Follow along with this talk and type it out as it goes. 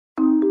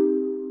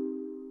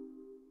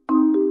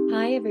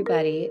Hi,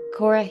 everybody.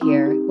 Cora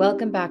here.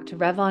 Welcome back to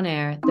Rev on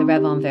Air, the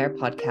Rev on Ver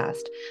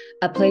podcast,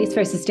 a place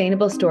for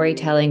sustainable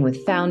storytelling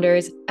with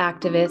founders,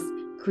 activists,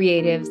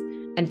 creatives,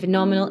 and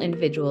phenomenal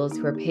individuals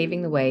who are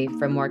paving the way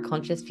for a more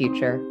conscious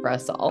future for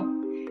us all.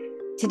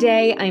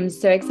 Today, I'm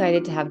so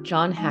excited to have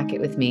John Hackett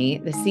with me,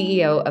 the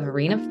CEO of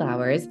Arena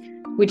Flowers,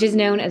 which is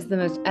known as the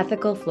most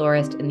ethical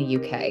florist in the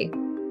UK.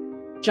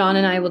 John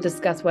and I will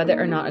discuss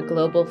whether or not a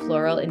global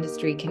floral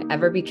industry can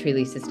ever be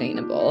truly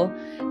sustainable,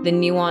 the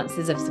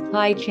nuances of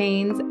supply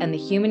chains, and the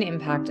human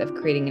impact of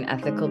creating an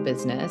ethical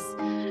business,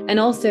 and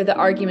also the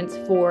arguments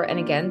for and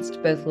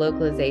against both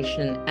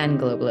localization and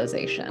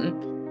globalization.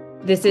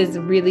 This is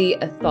really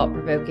a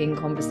thought-provoking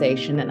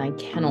conversation, and I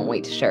cannot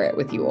wait to share it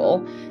with you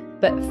all.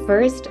 But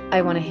first,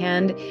 I want to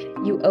hand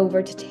you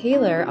over to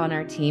Taylor on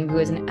our team, who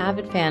is an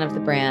avid fan of the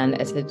brand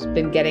and has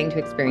been getting to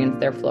experience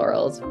their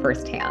florals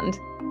firsthand.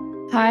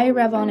 Hi,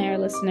 Rev on Air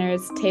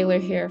listeners. Taylor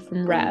here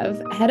from Rev.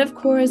 Ahead of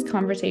Cora's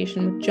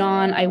conversation with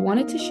John, I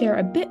wanted to share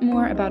a bit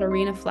more about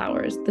Arena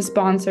Flowers, the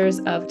sponsors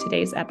of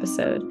today's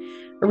episode.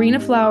 Arena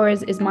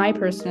Flowers is my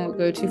personal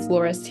go-to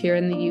florist here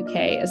in the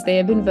UK, as they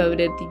have been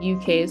voted the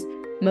UK's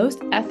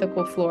most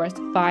ethical florist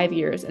 5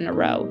 years in a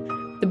row.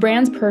 The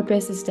brand's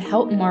purpose is to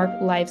help mark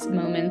life's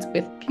moments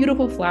with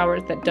beautiful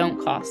flowers that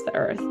don't cost the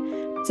earth.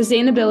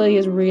 Sustainability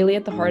is really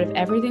at the heart of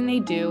everything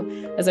they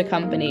do as a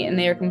company, and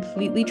they are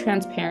completely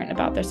transparent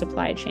about their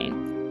supply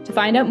chain. To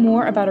find out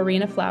more about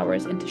Arena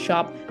Flowers and to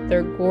shop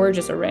their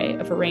gorgeous array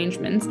of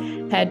arrangements,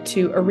 head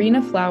to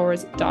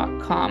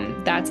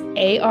arenaflowers.com. That's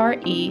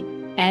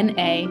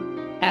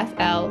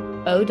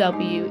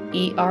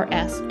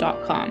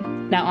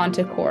ARENAFLOWERS.com. Now on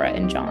to Cora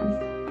and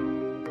John.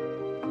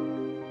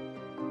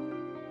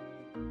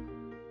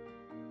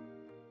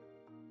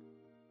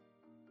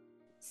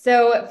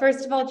 So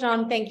first of all,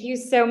 John, thank you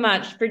so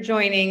much for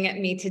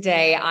joining me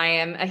today. I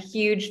am a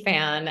huge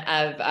fan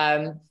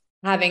of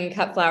having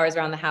cut flowers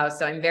around the house.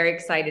 So I'm very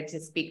excited to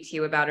speak to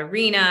you about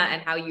Arena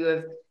and how you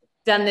have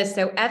done this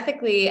so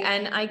ethically.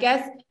 And I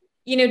guess,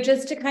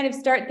 just to kind of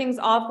start things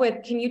off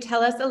with, can you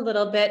tell us a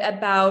little bit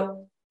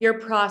about your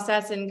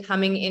process in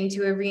coming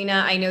into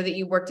Arena? I know that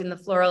you worked in the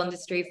floral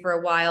industry for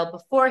a while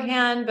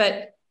beforehand,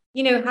 but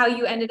how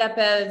you ended up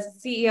as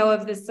CEO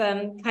of this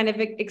kind of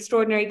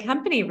extraordinary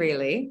company,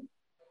 really.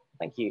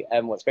 Thank you.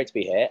 Well, it's great to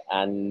be here,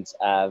 and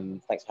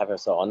thanks for having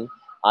us on.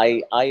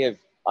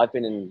 I've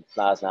been in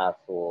flowers now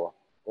for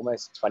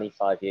almost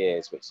 25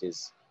 years, which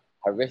is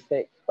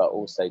horrific, but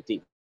also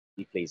deeply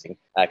pleasing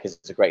because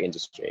it's a great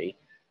industry.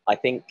 I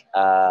think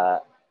I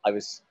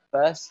was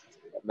first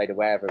made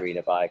aware of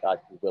Arena by a guy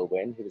called Will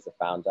Wynn, who was the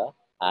founder,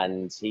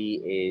 and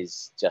he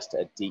is just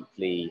a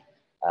deeply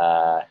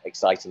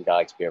exciting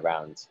guy to be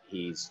around.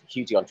 He's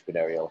hugely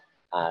entrepreneurial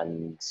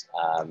and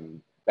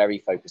very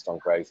focused on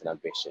growth and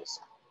ambitious.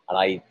 And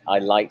I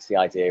liked the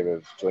idea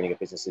of joining a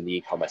business in the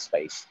e-commerce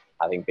space,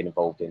 having been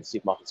involved in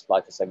supermarket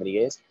supply for so many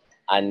years.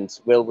 And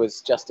Will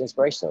was just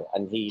inspirational.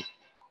 And he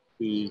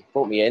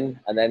brought me in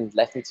and then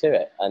left me to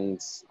it.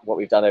 And what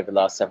we've done over the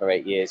last 7 or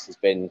 8 years has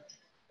been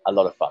a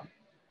lot of fun.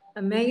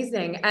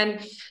 Amazing.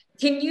 And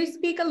can you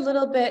speak a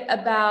little bit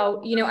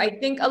about, I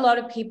think a lot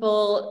of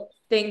people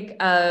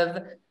think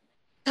of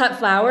cut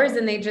flowers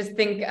and they just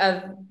think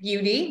of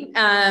beauty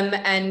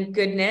and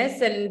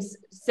goodness and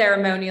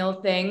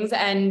ceremonial things.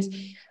 And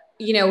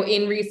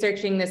in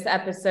researching this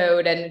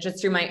episode and just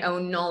through my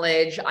own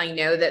knowledge, I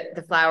know that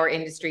the flower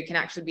industry can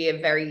actually be a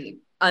very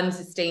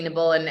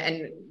unsustainable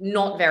and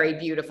not very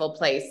beautiful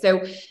place.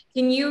 So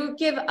can you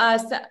give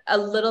us a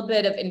little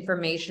bit of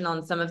information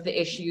on some of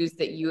the issues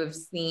that you have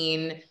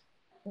seen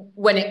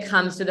when it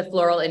comes to the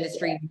floral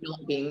industry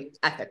not being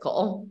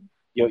ethical?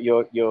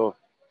 You're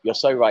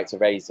so right to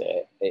raise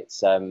it.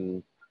 It's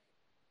we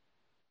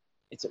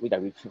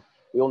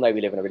all know we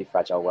live in a really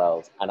fragile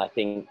world, and I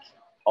think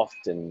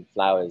often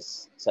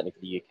flowers, certainly for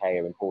the UK,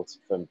 are imported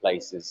from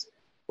places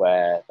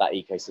where that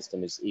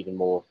ecosystem is even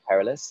more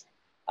perilous.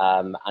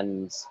 And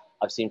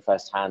I've seen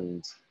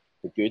firsthand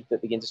the good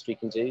that the industry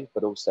can do,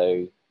 but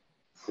also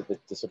the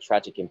sort of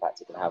tragic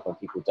impact it can have when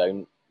people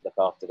don't look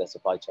after their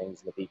supply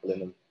chains and the people in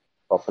them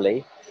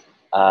properly.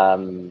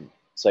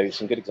 So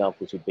some good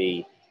examples would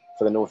be,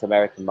 for the North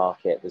American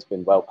market, there's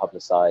been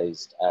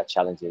well-publicized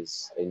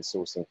challenges in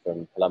sourcing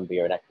from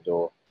Colombia and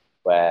Ecuador,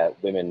 where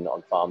women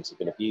on farms have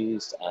been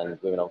abused and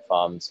women on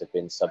farms have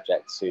been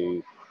subject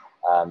to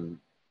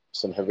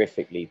some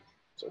horrifically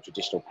sort of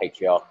traditional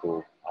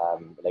patriarchal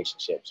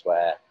relationships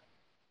where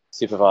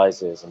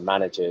supervisors and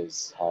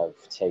managers have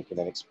taken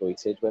and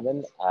exploited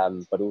women,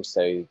 but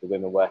also the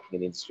women working in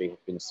the industry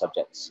have been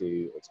subject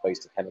to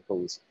exposed to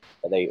chemicals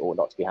that they ought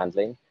not to be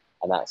handling.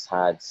 And that's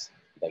had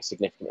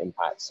significant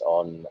impacts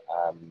on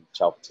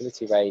child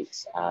fertility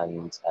rates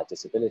and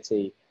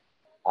disability.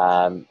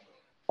 Thankfully,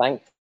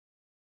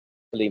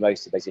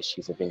 most of those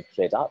issues have been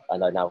cleared up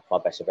and are now far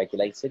better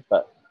regulated,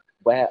 but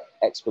where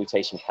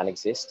exploitation can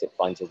exist, it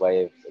finds a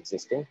way of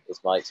existing, is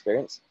my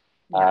experience.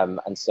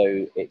 And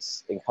so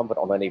it's incumbent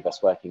on any of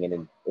us working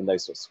in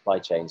those sorts of supply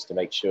chains to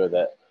make sure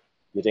that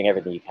you're doing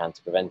everything you can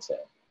to prevent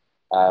it.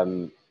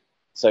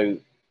 So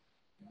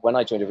when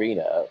I joined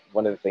Arena,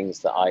 one of the things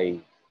that I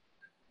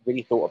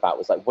really thought about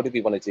was like, what did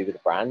we want to do with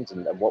the brand,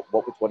 and what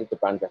did the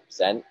brand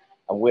represent?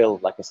 And Will,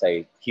 like I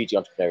say, hugely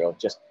entrepreneurial,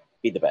 just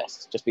be the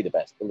best, just be the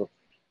best. The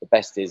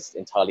best is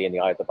entirely in the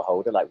eye of the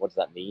beholder. Like, what does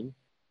that mean?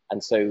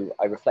 And so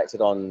I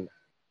reflected on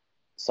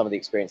some of the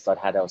experience I'd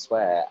had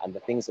elsewhere and the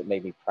things that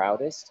made me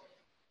proudest.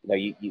 You know,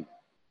 you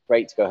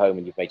great to go home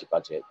and you've made your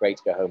budget, great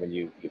to go home and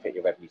you've hit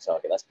your revenue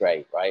target. That's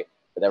great, right?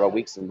 But there are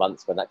weeks and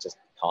months when that just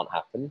can't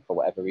happen for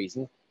whatever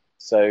reason.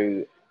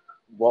 So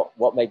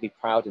what made me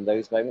proud in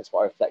those moments,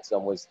 what I reflected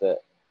on, was that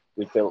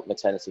we built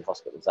maternity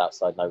hospitals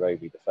outside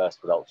Nairobi, the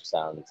first with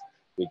ultrasound.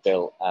 We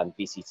built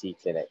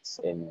VCT clinics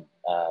in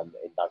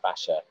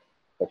Naivasha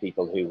for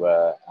people who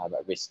were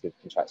at risk of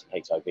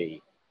contracting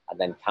HIV, and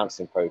then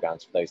counselling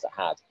programs for those that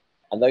had.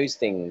 And those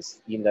things,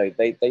 you know,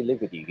 they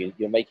live with you.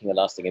 You're making a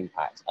lasting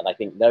impact. And I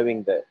think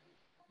knowing that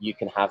you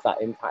can have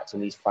that impact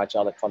in these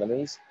fragile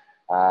economies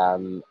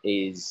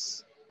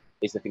is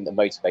the thing that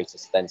motivates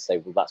us to then say,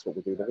 well, that's what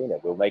we'll do with Arena.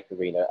 We'll make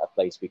Arena a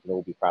place we can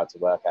all be proud to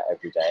work at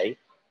every day,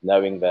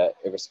 knowing that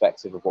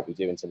irrespective of what we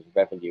do in terms of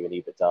revenue and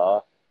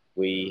EBITDA,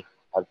 we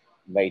have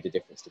made a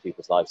difference to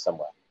people's lives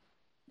somewhere.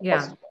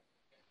 Yeah.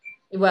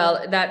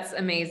 Well, that's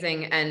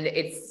amazing. And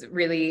it's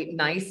really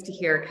nice to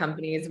hear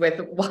companies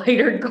with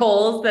wider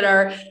goals that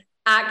are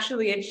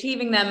actually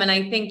achieving them. And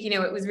I think, you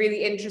know, it was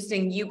really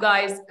interesting. You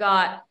guys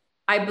got,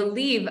 I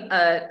believe,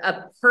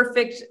 a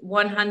perfect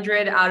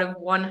 100 out of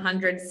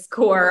 100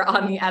 score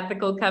on the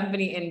Ethical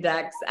Company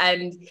Index.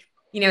 And,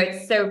 you know,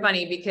 it's so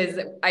funny because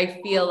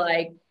I feel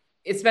like,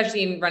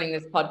 especially in running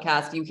this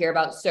podcast, you hear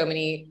about so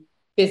many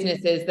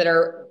businesses that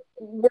are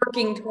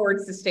working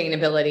towards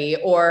sustainability,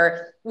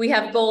 or we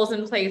have goals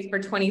in place for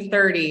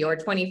 2030 or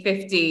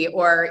 2050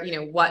 or, you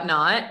know,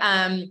 whatnot.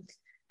 And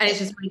it's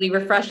just really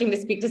refreshing to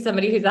speak to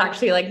somebody who's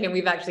actually like, you know,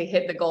 we've actually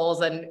hit the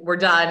goals and we're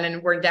done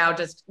and we're now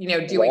just, you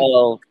know,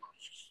 doing,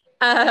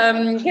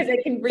 because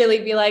it can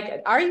really be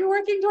like, are you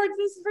working towards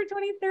this for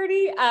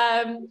 2030?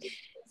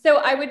 So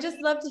I would just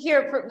love to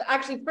hear,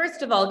 actually,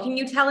 first of all, can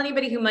you tell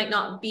anybody who might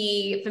not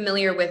be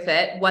familiar with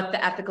it, what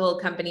the Ethical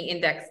Company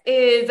Index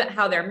is,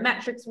 how their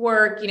metrics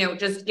work, you know,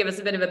 just give us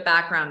a bit of a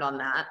background on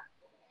that.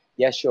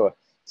 Yeah, sure.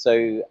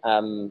 So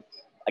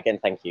again,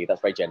 thank you.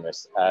 That's very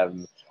generous.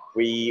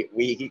 We've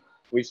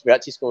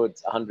actually scored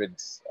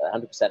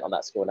 100% on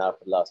that score now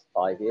for the last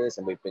 5 years,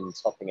 and we've been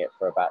topping it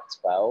for about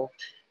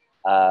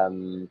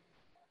 12.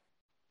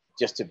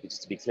 Just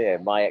to be clear,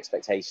 my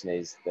expectation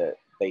is that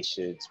they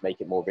should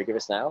make it more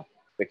rigorous now,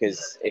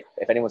 because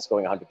if anyone's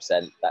scoring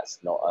 100%, that's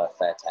not a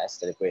fair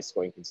test. And if we're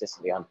scoring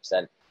consistently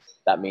 100%,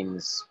 that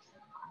means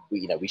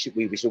we should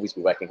always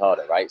be working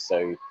harder, right?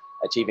 So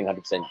achieving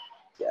 100%,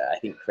 I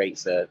think,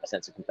 creates a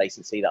sense of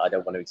complacency that I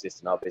don't want to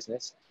exist in our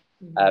business.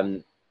 Mm-hmm.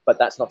 But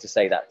that's not to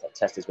say that a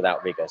test is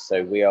without rigor.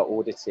 So we are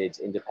audited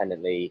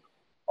independently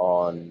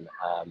on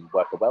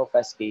worker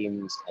welfare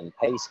schemes and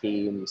pay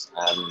schemes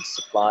and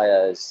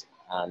suppliers,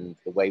 and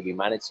the way we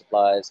manage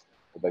suppliers,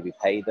 the way we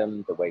pay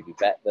them, the way we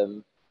vet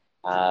them.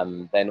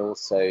 Then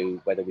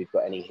also whether we've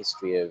got any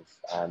history of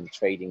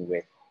trading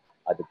with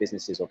either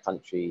businesses or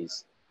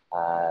countries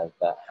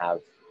that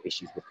have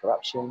issues with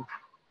corruption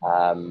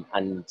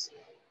and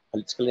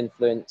political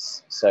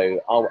influence. So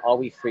are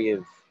we free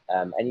of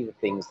any of the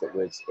things that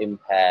would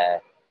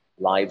impair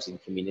lives in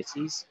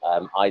communities,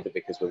 either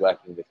because we're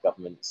working with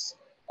governments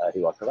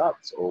who are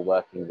corrupt or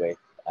working with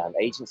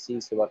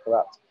agencies who are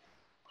corrupt?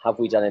 Have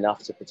we done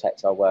enough to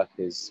protect our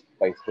workers,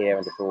 both here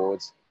and abroad,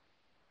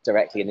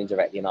 directly and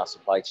indirectly in our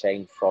supply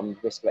chain from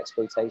risk of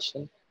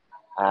exploitation?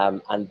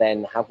 And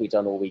then have we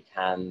done all we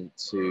can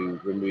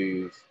to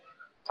remove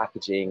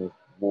packaging,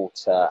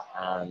 water,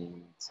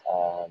 and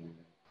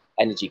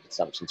energy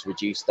consumption, to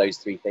reduce those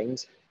three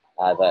things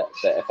that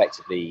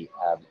effectively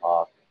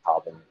are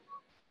carbon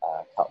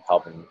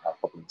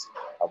problems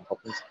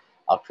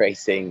are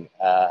creating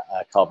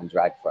a carbon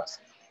drag for us.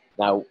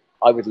 Now,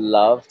 I would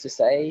love to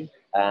say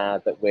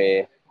that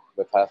we're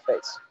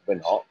perfect. We're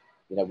not.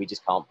 You know, we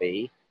just can't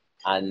be.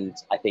 And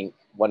I think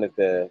one of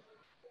the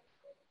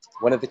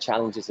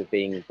challenges of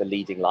being the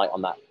leading light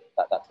on that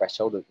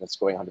threshold of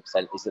scoring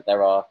 100% is that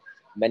there are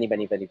many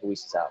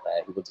voices out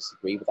there who will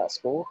disagree with that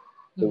score,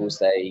 who will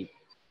say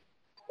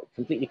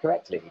completely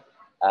correctly,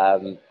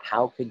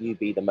 how can you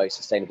be the most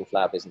sustainable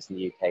flower business in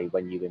the UK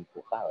when you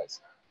import flowers?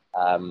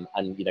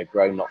 And you know,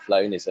 grown not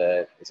flown is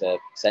a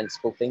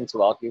sensible thing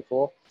to argue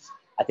for.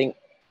 I think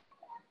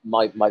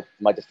my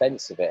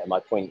defense of it, and my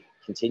point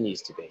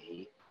continues to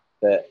be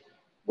that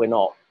we're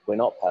not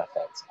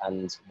perfect.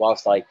 And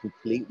whilst I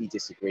completely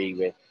disagree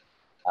with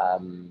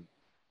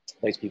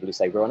those people who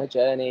say we're on a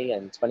journey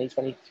and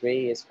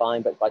 2023 is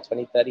fine, but by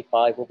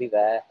 2035 we'll be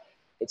there,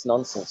 it's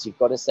nonsense. You've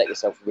got to set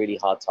yourself really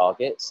hard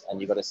targets, and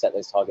you've got to set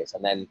those targets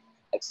and then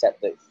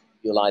accept that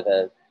you'll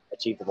either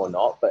achieve them or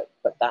not, but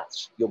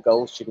that's, your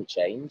goals shouldn't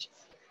change.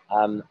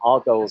 Our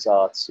goals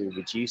are to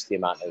reduce the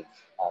amount of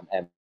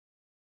air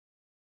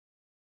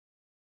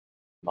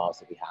miles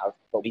that we have,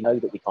 but we know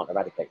that we can't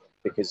eradicate them.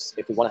 Because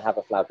if we want to have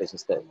a flower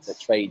business that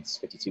trades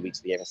 52 weeks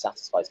of the year and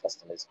satisfies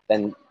customers,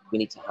 then we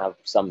need to have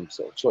some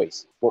sort of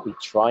choice. What we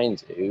try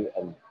and do,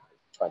 and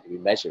we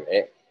measure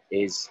it,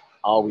 is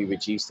are we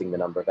reducing the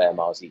number of air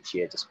miles each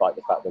year despite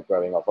the fact we're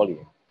growing our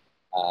volume?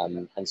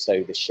 And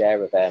so the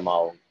share of air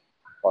mile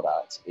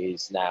product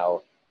is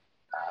now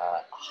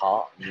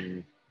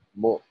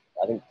more,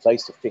 I think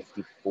close to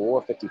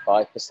 54,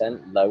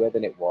 55% lower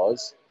than it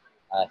was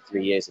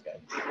 3 years ago.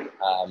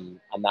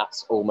 And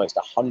that's almost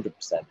 100%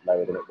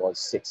 lower than it was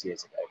 6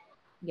 years ago.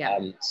 Yeah.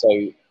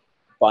 So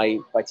by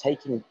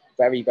taking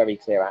very, very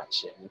clear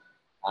action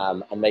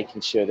and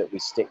making sure that we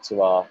stick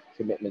to our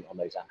commitment on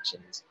those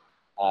actions,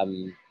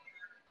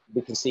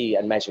 we can see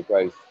and measure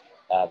growth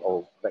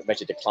or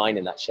measure decline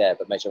in that share,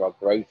 but measure our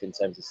growth in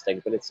terms of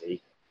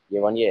sustainability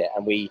year on year.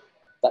 And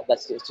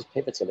it's just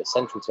pivotal. It's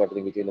central to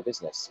everything we do in the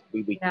business.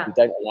 We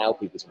don't allow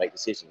people to make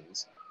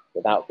decisions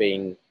without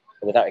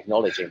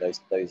acknowledging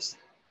those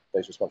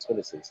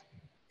responsibilities.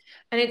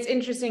 And it's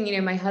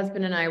interesting, my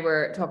husband and I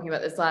were talking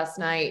about this last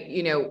night,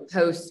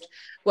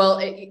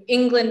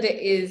 England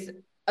is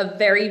a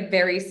very,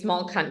 very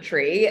small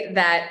country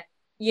that,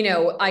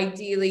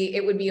 ideally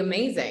it would be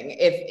amazing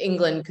if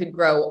England could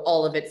grow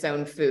all of its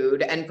own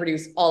food and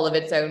produce all of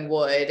its own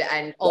wood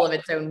and all of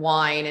its own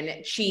wine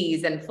and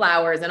cheese and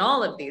flowers and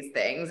all of these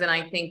things. And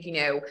I think,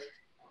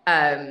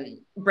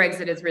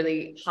 Brexit is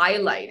really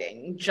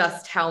highlighting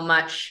just how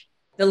much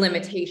the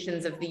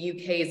limitations of the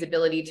UK's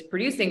ability to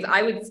produce things.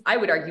 I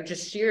would argue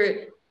just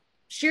sheer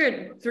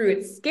through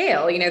its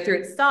scale, through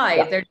its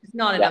size, there's just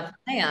not enough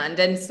land.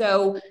 And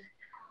so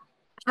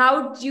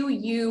how do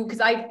you,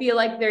 because I feel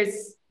like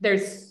there's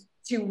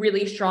two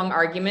really strong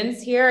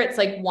arguments here. It's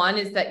like, one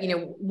is that,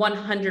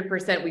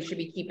 100% we should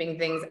be keeping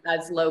things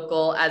as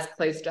local, as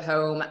close to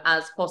home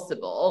as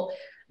possible.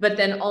 But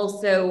then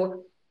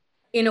also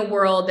in a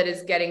world that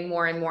is getting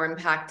more and more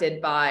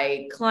impacted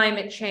by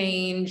climate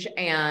change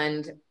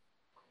and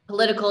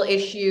political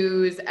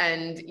issues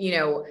and,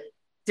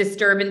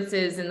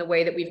 disturbances in the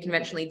way that we've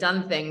conventionally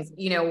done things,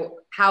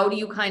 how do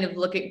you kind of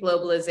look at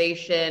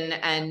globalization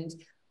and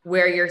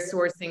where you're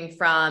sourcing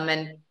from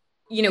and,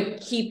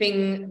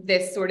 keeping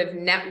this sort of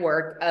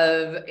network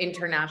of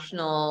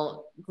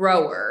international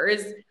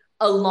growers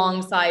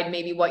alongside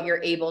maybe what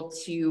you're able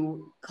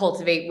to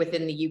cultivate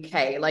within the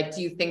UK? Like,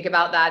 do you think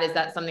about that? Is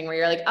that something where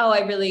you're like, oh,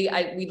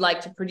 we'd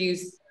like to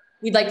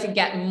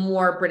get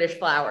more British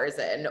flowers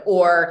in,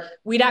 or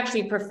we'd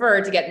actually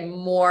prefer to get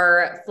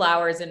more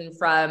flowers in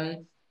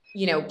from,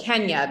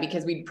 Kenya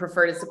because we'd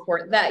prefer to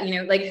support that,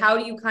 like, how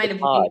do you kind of?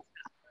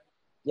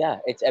 Yeah,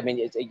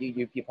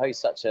 you pose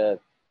such a,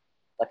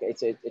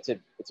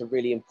 it's a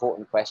really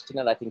important question.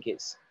 And I think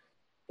if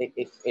we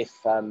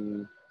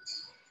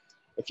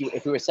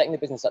were setting the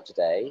business up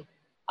today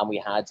and we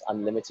had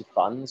unlimited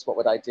funds, what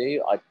would I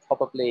do? I'd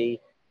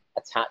probably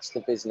attach the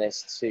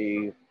business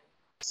to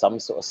some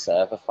sort of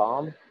server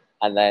farm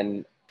and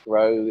then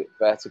grow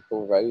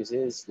vertical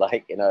roses,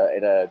 like in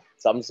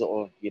some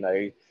sort of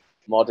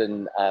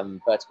modern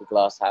vertical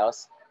glass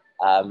house,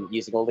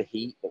 using all the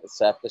heat that was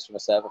surplus from a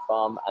server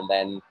farm, and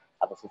then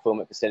have a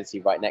fulfillment facility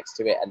right next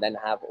to it, and then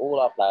have all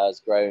our flowers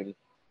grown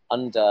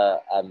under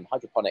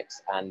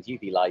hydroponics and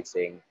UV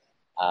lighting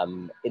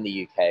in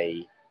the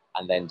UK,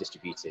 and then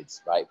distributed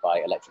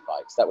by electric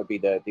bikes. That would be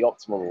the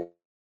optimal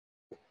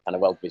kind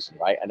of world vision,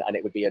 right? And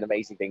it would be an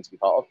amazing thing to be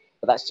part of,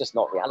 but that's just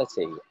not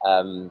reality.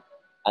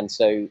 And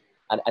so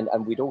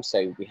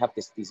we have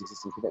these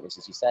existing commitments,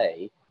 as you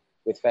say,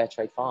 with fair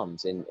trade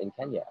farms in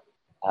Kenya.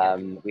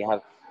 We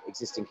have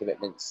existing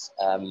commitments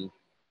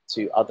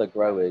to other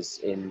growers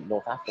in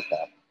North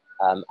Africa,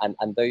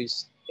 and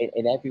those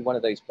in every one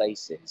of those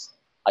places,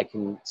 I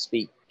can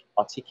speak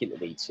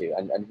articulately to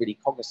and really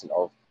cognizant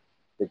of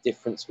the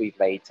difference we've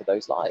made to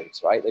those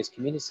lives, right? Those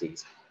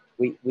communities.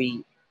 We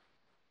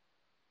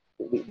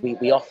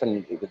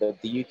often,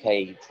 the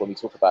UK, when we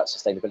talk about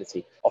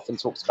sustainability, often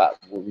talks about,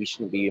 well, we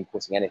shouldn't be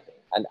importing anything.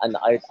 And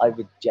I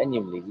would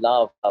genuinely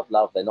love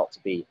there not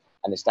to be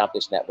an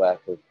established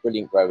network of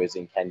brilliant growers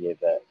in Kenya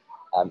that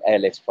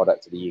airlifts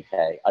product to the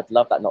UK. I'd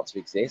love that not to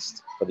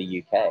exist for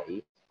the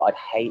UK, but I'd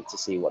hate to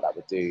see what that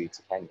would do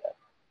to Kenya.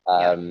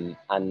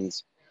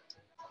 And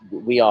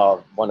we are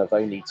one of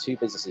only 2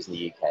 businesses in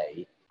the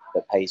UK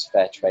that pays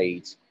fair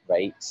trade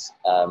rates,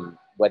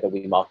 whether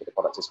we market the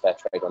product as fair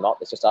trade or not.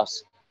 It's just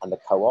us and the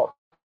co-op.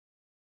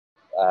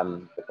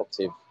 The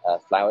cooperative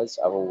flowers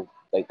are all,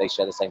 they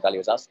share the same value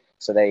as us.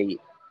 So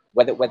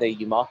whether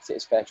you market it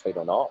as fair trade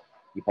or not,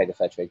 you pay the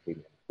fair trade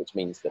premium, which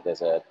means that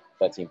there's a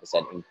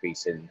 13%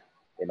 increase in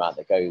the amount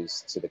that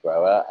goes to the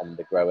grower, and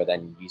the grower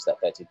then use that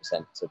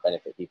 13% to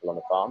benefit people on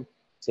the farm,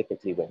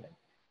 typically women.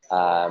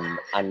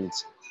 And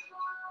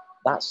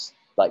that's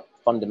like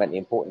fundamentally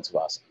important to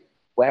us.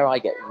 Where I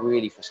get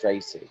really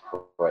frustrated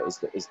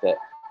is that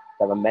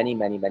there are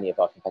many of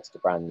our competitor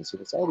brands who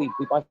will say, oh, we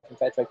buy from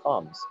fair trade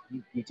farms.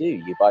 You do.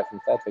 You buy from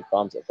fair trade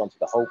farms that have gone through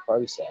the whole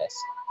process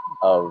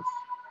of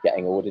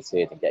getting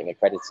audited and getting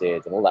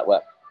accredited and all that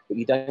work, but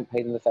you don't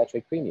pay them the fair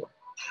trade premium.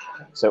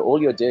 So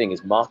all you're doing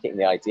is marketing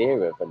the idea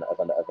of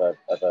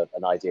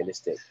an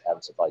idealistic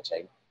supply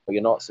chain, but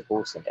you're not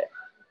supporting it.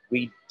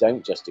 We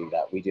don't just do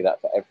that. We do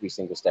that for every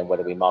single stem,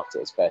 whether we market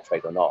it as fair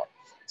trade or not.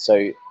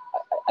 So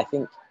I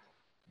think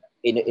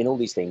in all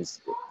these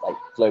things, like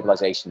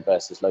globalization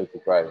versus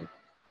local grown,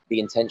 the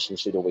intention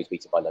should always be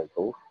to buy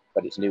local,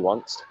 but it's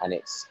nuanced and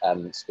it's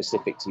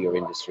specific to your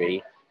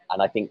industry.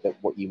 And I think that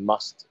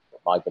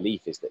my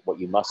belief is that what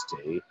you must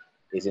do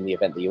is, in the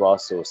event that you are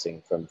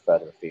sourcing from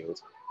further afield,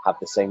 have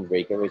the same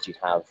rigor as you'd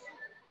have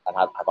and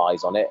have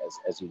eyes on it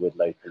as you would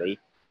locally,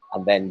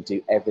 and then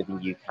do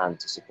everything you can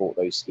to support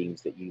those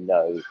schemes that you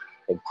know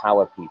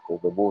empower people,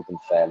 reward them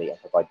fairly, and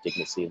provide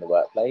dignity in the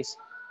workplace.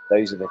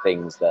 Those are the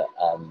things that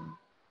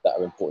that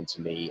are important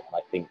to me, and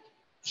I think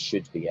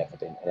should be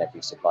evident in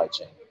every supply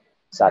chain.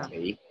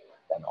 Sadly,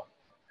 they're not.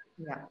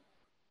 Yeah.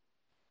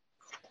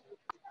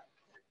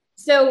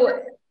 So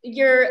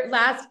your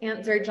last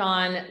answer,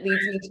 John,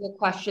 leads me to a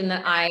question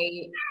that I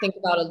think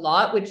about a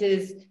lot, which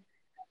is,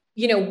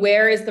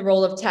 where is the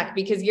role of tech?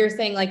 Because you're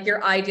saying like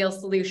your ideal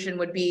solution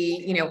would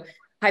be,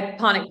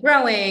 hydroponic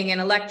growing and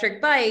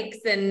electric bikes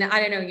and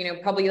I don't know,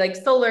 probably like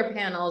solar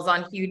panels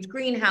on huge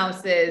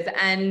greenhouses.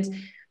 And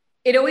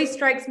it always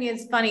strikes me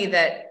as funny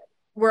that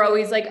we're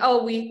always like,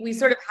 oh, we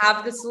sort of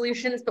have the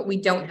solutions, but we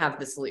don't have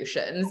the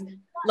solutions.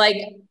 Like,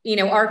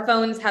 our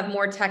phones have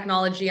more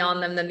technology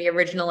on them than the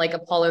original like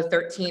Apollo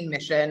 13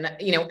 mission,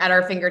 at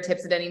our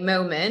fingertips at any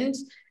moment.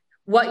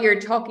 What you're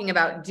talking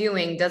about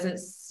doing doesn't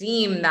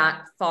seem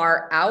that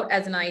far out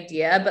as an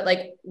idea, but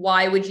like,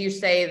 why would you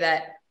say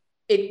that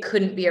it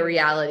couldn't be a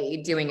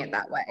reality doing it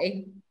that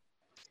way?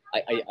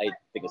 I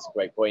think it's a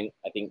great point.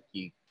 I think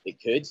it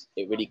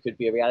really could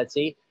be a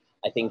reality.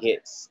 I think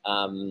it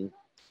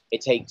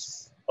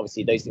takes,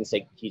 obviously those things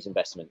take huge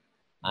investment.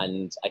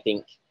 And I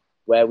think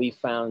where we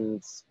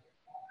found,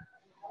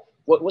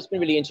 what's been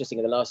really interesting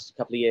in the last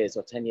couple of years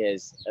or 10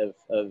 years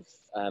of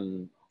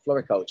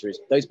floriculture is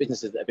those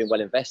businesses that have been well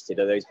invested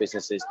are those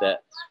businesses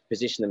that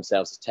position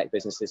themselves as tech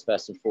businesses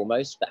first and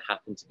foremost, that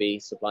happen to be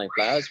supplying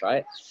flowers,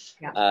 right?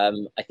 Yeah.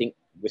 I think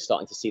we're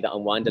starting to see that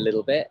unwind a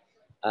little bit.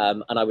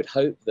 And I would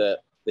hope that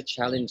the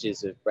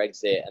challenges of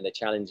Brexit and the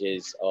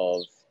challenges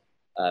of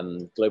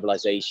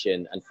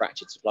globalization and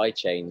fractured supply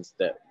chains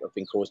that have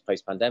been caused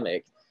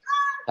post-pandemic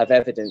have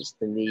evidenced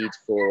the need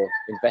for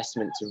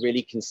investment to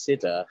really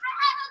consider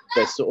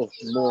the sort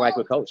of more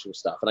agricultural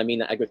stuff. And I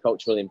mean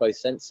agricultural in both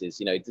senses,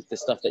 the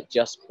stuff that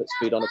just puts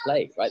food on a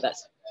plate, right?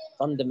 That's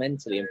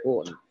fundamentally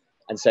important.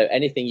 And so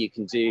anything you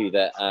can do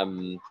that,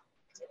 and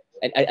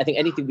I think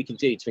anything we can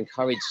do to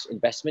encourage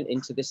investment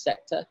into this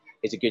sector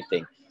is a good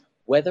thing.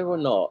 Whether or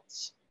not,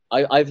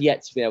 I've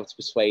yet to be able to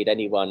persuade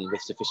anyone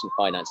with sufficient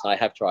finance, and I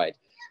have tried,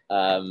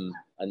 and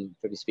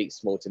probably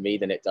speaks more to me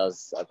than it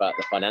does about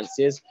the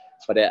financiers.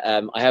 But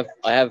I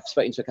have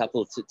spoken to a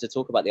couple to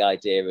talk about the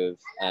idea of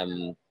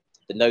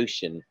the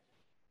notion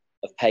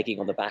of pegging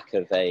on the back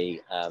of a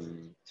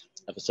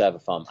server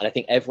farm, and I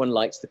think everyone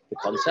likes the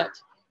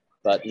concept,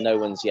 but no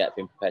one's yet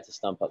been prepared to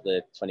stump up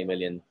the 20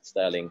 million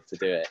sterling to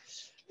do it.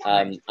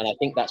 And I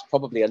think that's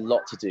probably a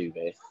lot to do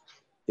with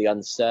the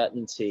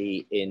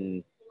uncertainty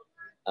in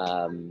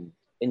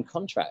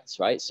contracts,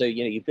 right? So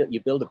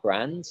you build a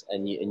brand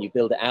and you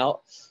build it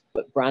out,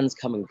 but brands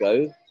come and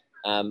go,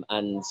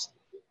 and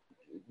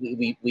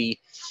we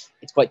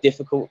it's quite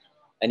difficult.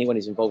 Anyone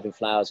who's involved in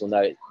flowers will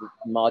know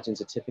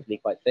margins are typically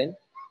quite thin,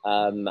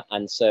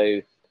 and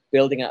so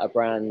building out a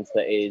brand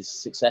that is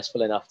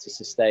successful enough to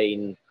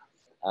sustain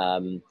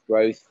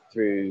growth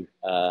through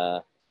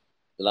the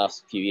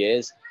last few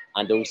years,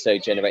 and also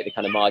generate the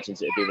kind of margins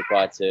that would be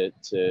required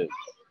to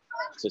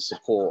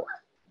support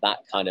that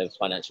kind of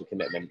financial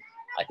commitment,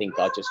 I think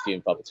are just few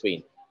and far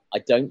between. I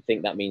don't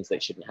think that means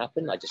that shouldn't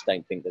happen. I just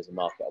don't think there's a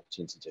market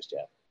opportunity just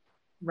yet.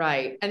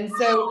 Right. And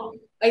so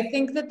I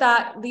think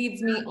that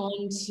leads me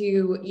on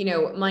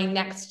to, my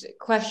next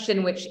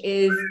question, which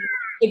is,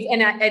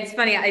 it's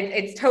funny,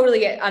 it's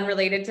totally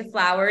unrelated to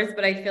flowers,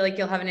 but I feel like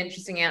you'll have an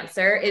interesting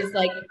answer, is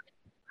like,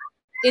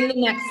 in the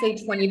next, say,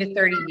 20 to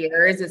 30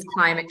 years, as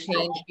climate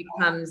change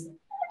becomes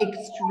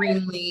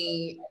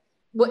extremely,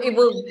 well, it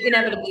will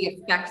inevitably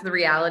affect the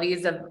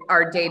realities of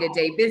our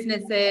day-to-day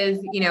businesses.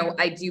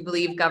 I do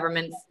believe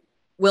governments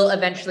will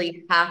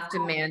eventually have to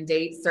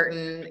mandate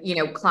certain,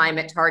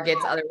 climate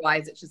targets.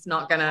 Otherwise, it's just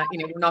not gonna,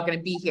 we're not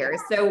gonna be here.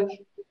 So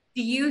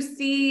do you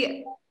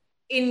see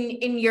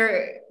in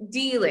your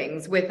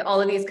dealings with all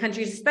of these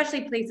countries,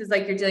 especially places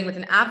like you're dealing with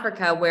in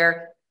Africa,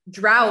 where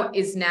drought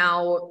is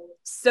now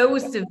so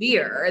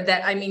severe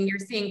that, you're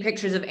seeing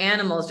pictures of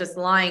animals just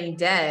lying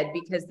dead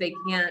because they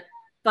can't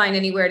find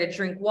anywhere to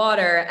drink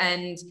water?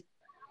 And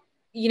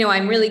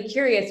I'm really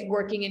curious,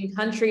 working in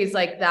countries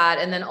like that,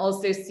 and then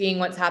also seeing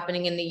what's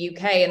happening in the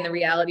UK and the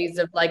realities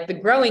of like the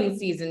growing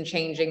season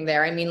changing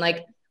there.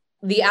 Like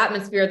the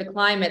atmosphere, the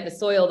climate, the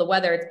soil, the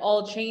weather, it's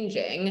all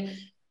changing.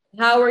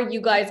 How are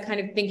you guys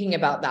kind of thinking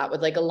about that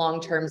with like a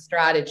long-term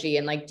strategy?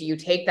 And like, do you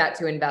take that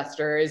to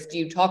investors? Do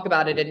you talk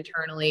about it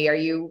internally? Are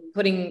you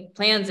putting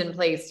plans in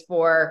place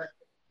for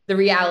the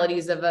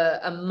realities of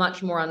a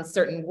much more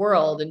uncertain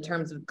world in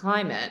terms of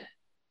climate?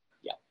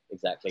 Yeah,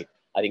 exactly.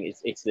 I think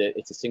it's the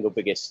single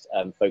biggest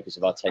focus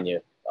of our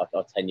 10-year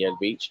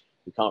reach.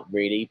 We can't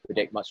really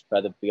predict much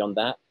further beyond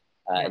that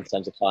in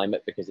terms of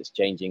climate, because it's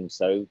changing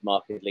so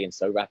markedly and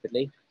so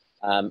rapidly.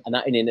 And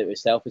that in and of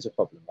itself is a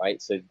problem,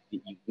 right? So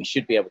we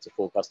should be able to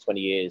forecast 20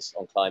 years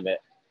on climate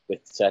with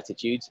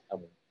certitude,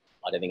 and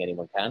I don't think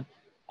anyone can.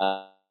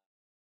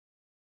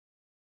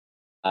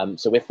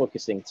 So we're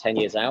focusing 10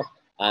 years out.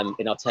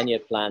 In our 10-year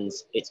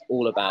plans, it's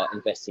all about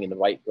investing in the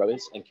right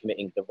growers and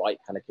committing the right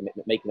kind of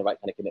commitment, making the right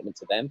kind of commitment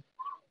to them.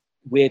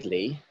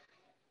 Weirdly,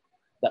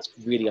 that's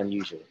really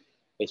unusual.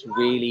 It's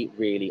really,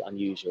 really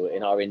unusual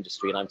in our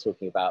industry. And I'm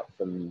talking about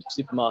from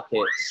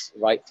supermarkets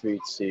right through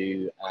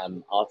to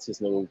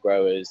artisanal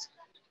growers.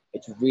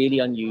 It's really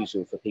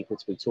unusual for people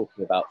to be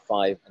talking about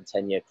 5 and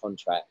 10-year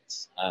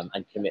contracts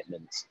and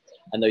commitments,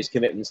 and those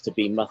commitments to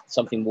be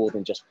something more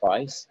than just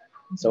price.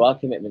 So our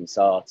commitments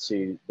are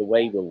to the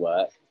way we'll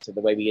work, to the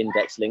way we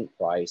index link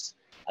price,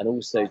 and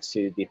also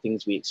to the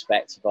things we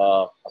expect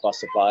of our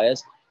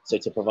suppliers. So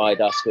to provide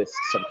us with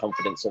some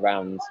confidence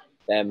around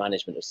their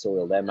management of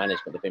soil, their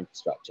management of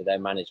infrastructure, their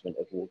management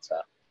of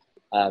water.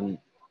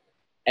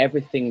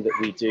 Everything that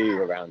we do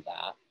around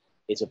that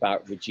is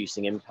about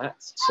reducing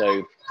impact.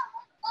 So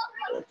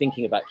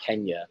thinking about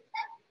Kenya,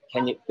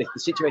 the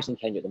situation in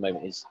Kenya at the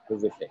moment is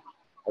horrific.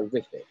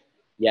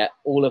 Yet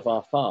all of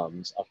our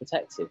farms are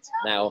protected.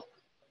 Now,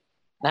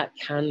 that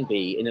can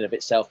be in and of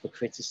itself a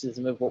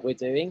criticism of what we're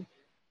doing,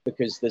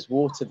 because there's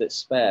water that's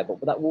spare, but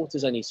that water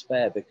is only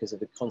spare because of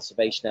the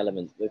conservation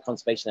element, the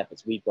conservation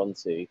efforts we've gone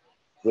to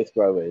with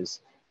growers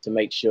to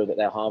make sure that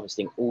they're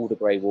harvesting all the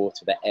grey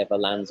water that ever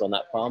lands on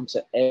that farm.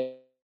 So every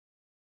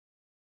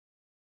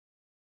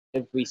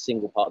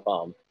single part of the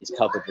farm is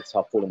covered with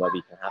tarpaulin where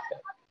we can have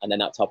it. And then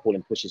that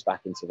tarpaulin pushes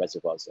back into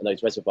reservoirs, and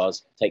those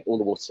reservoirs take all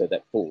the water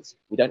that falls.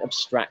 We don't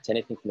abstract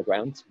anything from the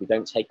ground. We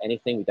don't take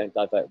anything. We don't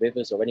divert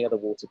rivers or any other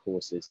water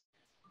courses.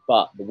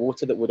 But the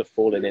water that would have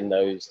fallen in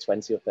those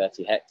 20 or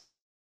 30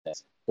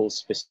 hectares falls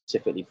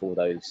specifically for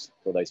those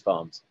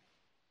farms.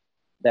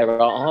 There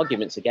are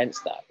arguments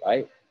against that,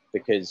 right?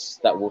 Because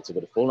that water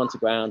would have fallen onto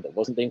ground that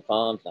wasn't being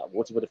farmed. That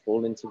water would have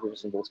fallen into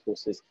rivers and water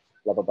courses,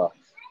 blah, blah, blah.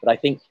 But I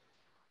think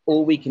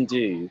all we can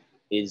do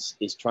is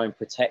try and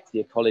protect the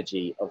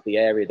ecology of the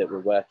area that we're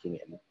working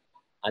in,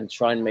 and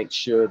try and make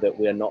sure that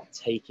we're not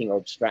taking or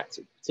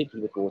abstracting,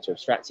 particularly with water,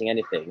 abstracting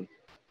anything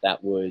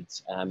that would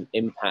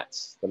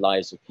impact the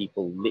lives of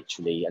people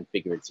literally and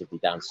figuratively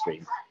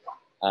downstream.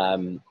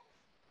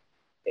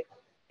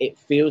 It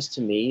feels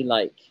to me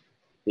like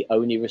the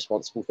only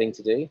responsible thing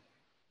to do,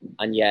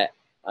 and yet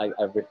I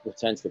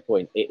return to the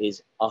point, it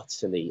is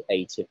utterly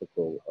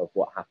atypical of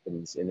what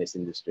happens in this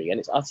industry, and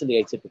it's utterly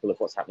atypical of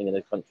what's happening in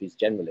the countries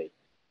generally.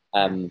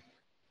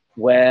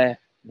 Where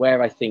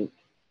I think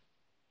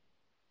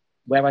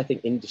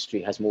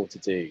industry has more to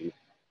do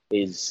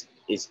is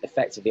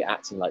effectively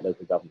acting like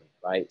local government,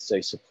 right?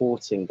 So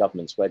supporting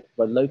governments where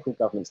local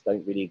governments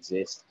don't really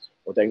exist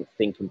or don't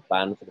think and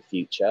plan for the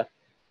future.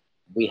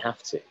 We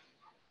have to.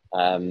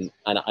 And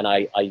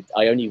I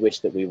only wish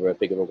that we were a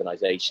bigger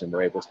organization and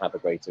were able to have a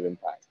greater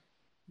impact.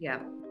 Yeah.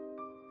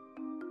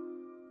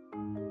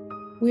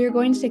 We are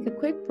going to take a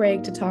quick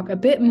break to talk a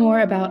bit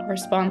more about our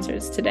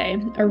sponsors today,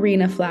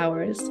 Arena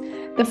Flowers.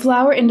 The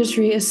flower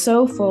industry is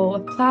so full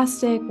of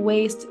plastic,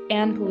 waste,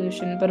 and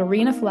pollution, but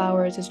Arena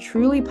Flowers is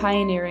truly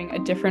pioneering a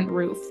different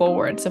route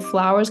forward so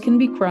flowers can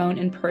be grown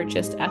and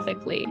purchased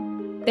ethically.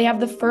 They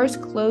have the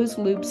first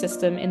closed-loop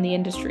system in the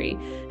industry,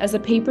 as the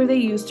paper they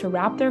use to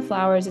wrap their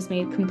flowers is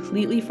made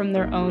completely from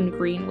their own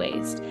green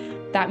waste.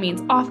 That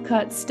means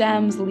offcuts,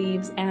 stems,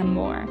 leaves, and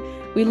more.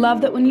 We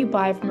love that when you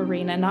buy from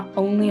Arena, not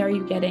only are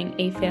you getting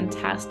a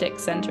fantastic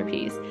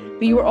centerpiece,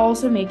 but you are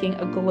also making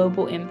a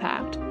global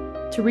impact.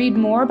 To read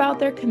more about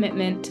their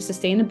commitment to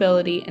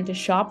sustainability and to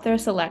shop their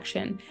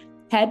selection,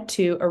 head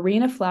to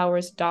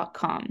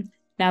arenaflowers.com.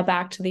 Now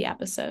back to the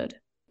episode.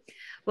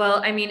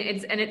 Well, I mean,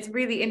 it's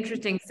really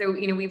interesting. So,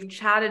 we've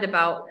chatted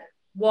about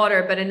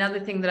water, but another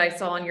thing that I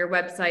saw on your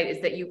website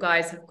is that you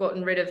guys have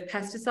gotten rid of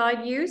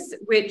pesticide use,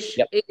 which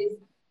is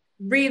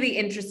really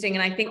interesting.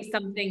 And I think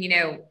something,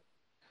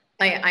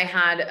 I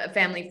had a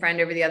family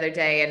friend over the other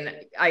day,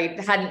 and I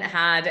hadn't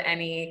had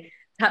any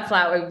cut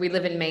flower. We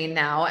live in Maine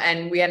now,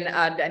 and we hadn't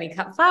had any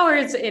cut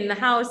flowers in the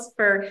house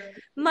for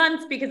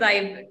months because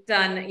I've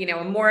done,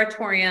 a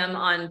moratorium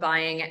on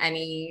buying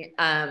any,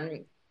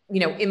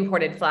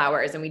 imported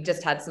flowers. And we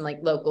just had some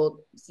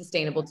local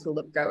sustainable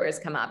tulip growers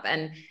come up.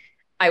 And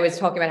I was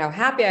talking about how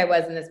happy I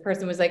was. And this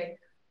person was like,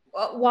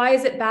 why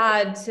is it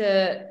bad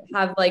to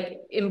have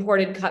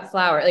imported cut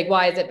flower?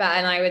 Why is it bad?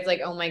 And I was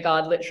like, oh my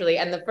God, literally.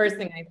 And the first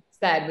thing I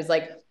said was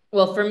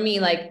well, for me,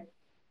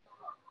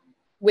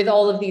 with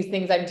all of these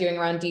things I'm doing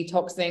around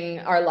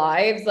detoxing our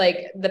lives,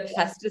 the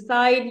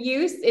pesticide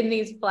use in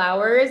these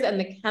flowers and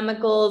the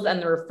chemicals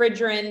and the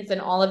refrigerants and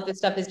all of this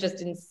stuff is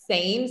just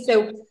insane.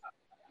 So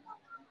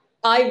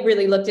I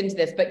really looked into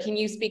this, but can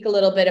you speak a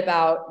little bit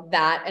about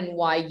that and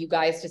why you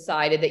guys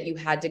decided that you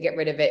had to get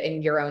rid of it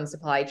in your own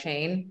supply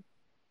chain?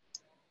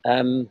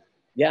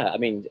 Yeah, I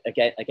mean,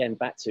 again,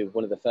 back to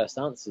one of the first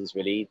answers,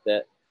 really,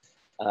 that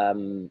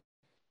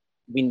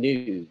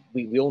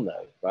we all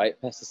know, right?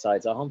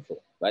 Pesticides are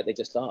harmful, right? They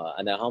just are,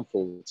 and they're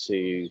harmful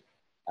to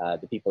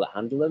the people that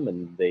handle them,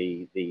 and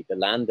the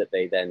land that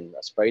they then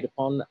are sprayed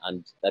upon,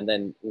 and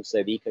then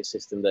also the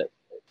ecosystem that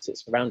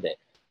sits around it.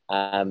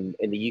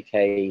 In the UK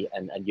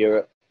and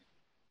Europe,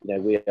 you know,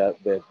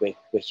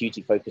 we're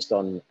hugely focused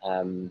on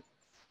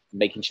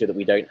making sure that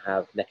we don't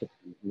have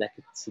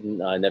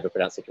I never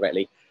pronounced it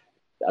correctly.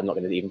 I'm not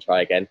going to even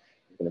try again.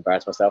 I'm going to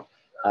embarrass myself.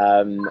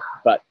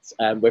 But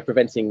we're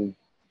preventing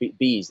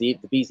bees. The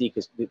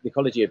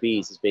ecology of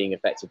bees is being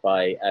affected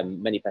by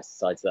many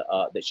pesticides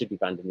that should be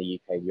banned in the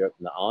UK and Europe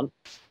and that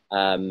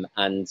aren't.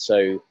 And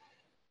so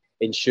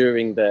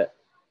ensuring that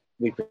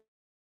we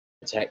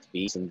protect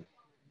bees, and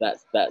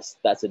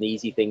that's an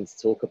easy thing to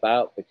talk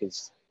about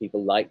because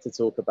people like to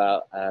talk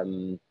about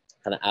kind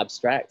of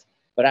abstract.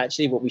 But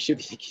actually, what we should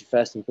be thinking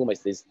first and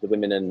foremost is the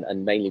women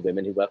and mainly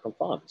women who work on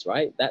farms,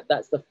 right?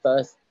 That's the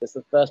first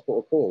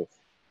port of call.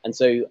 And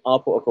so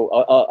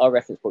our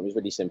reference point was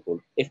really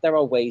simple. If there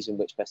are ways in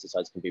which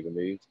pesticides can be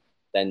removed,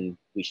 then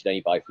we should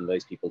only buy from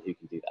those people who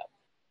can do that.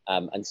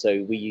 And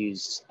so we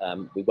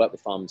work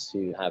with farms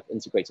who have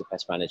integrated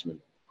pest management.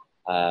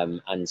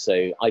 And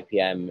so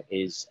IPM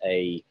is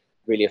a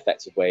really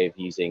effective way of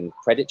using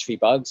predatory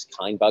bugs,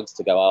 kind bugs,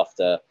 to go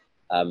after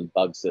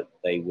bugs that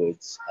they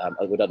would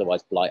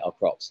otherwise blight our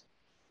crops.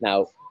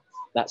 Now,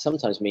 that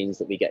sometimes means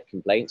that we get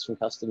complaints from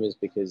customers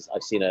because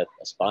I've seen a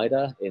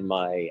spider in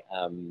my,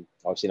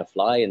 or I've seen a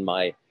fly in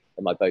my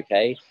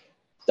bouquet.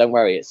 Don't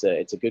worry, it's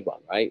a good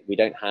one, right? We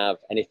don't have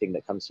anything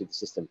that comes through the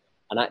system.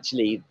 And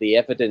actually, the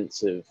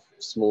evidence of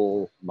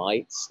small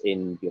mites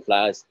in your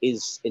flowers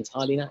is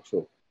entirely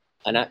natural.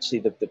 And actually,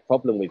 the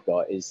problem we've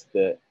got is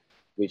that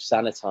we've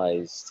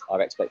sanitized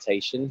our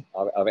expectations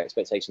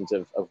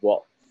of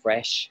what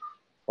fresh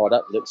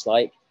product looks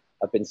like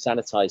have been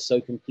sanitized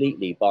so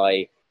completely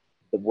by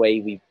the way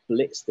we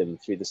blitzed them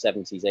through the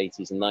 70s,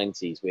 80s, and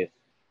 90s with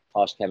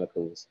harsh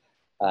chemicals,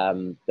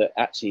 that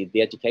actually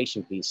the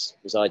education piece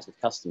resides with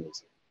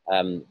customers.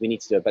 We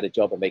need to do a better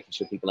job of making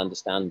sure people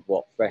understand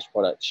what fresh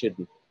products should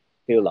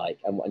feel like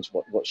and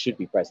what should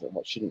be present and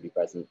what shouldn't be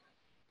present.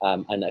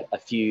 And a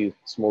few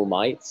small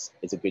mites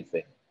is a good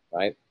thing,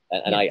 right?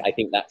 And yeah. I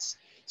think that's,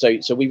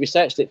 so we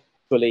researched it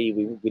fully.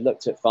 We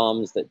looked at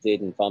farms that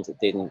did and farms that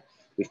didn't.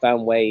 We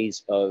found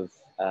ways of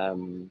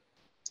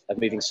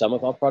moving some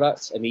of our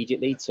products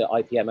immediately to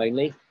IPM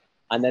only.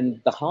 And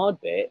then the hard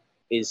bit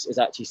is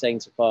actually saying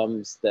to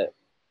farms that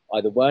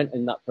either weren't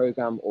in that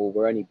program or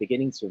were only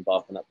beginning to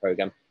embark on that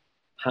program,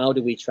 how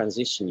do we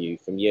transition you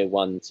from year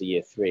 1 to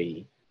year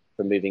 3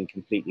 from moving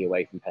completely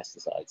away from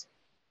pesticides?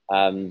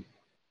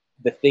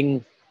 The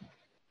thing,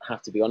 I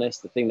have to be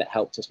honest, the thing that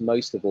helped us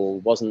most of all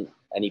wasn't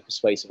any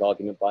persuasive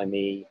argument by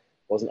me,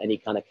 wasn't any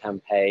kind of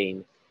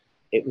campaign,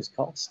 it was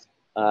cost.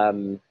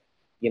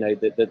 You know,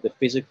 the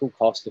physical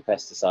cost of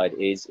pesticide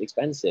is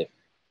expensive.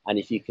 And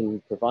if you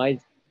can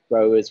provide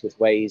growers with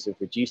ways of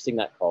reducing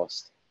that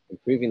cost,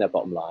 improving their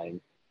bottom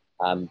line,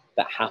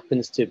 that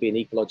happens to be an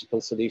ecological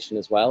solution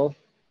as well,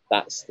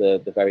 that's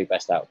the very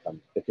best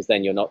outcome. Because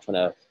then you're not trying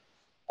to,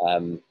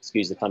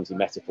 excuse the clumsy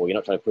metaphor, you're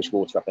not trying to push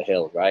water up a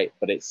hill, right?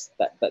 But it's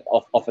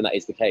often that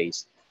is the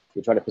case.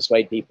 You're trying to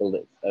persuade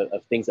people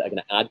of things that are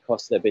going to add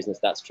cost to their business.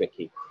 That's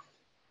tricky.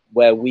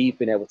 Where we've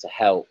been able to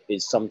help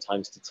is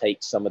sometimes to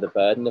take some of the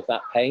burden of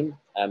that pain.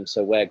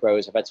 So where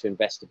growers have had to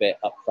invest a bit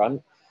up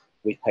front,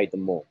 we've paid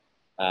them more.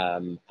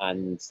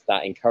 And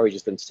that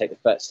encourages them to take the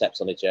first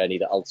steps on a journey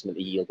that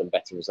ultimately yield them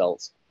better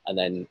results. And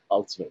then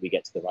ultimately we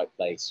get to the right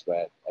place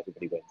where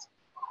everybody wins.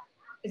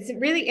 It's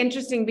really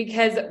interesting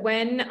because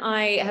when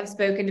I have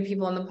spoken to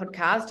people on the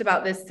podcast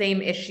about this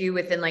same issue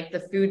within like the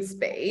food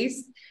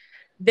space,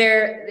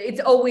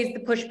 it's always the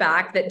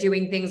pushback that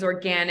doing things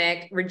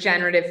organic,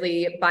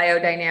 regeneratively,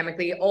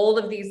 biodynamically, all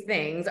of these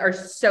things are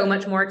so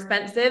much more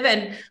expensive.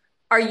 And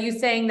are you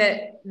saying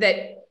that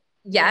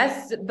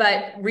yes,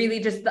 but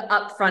really just the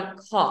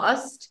upfront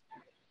cost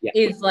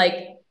is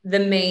like the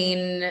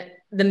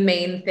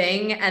main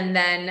thing, and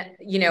then,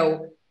 you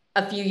know,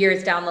 a few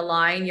years down the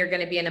line, you're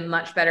going to be in a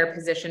much better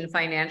position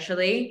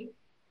financially?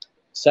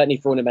 Certainly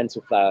for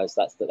ornamental flowers,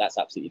 that's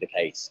absolutely the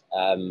case.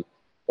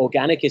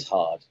 Organic is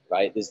hard,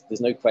 right? There's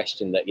no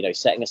question that, you know,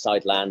 setting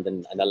aside land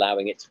and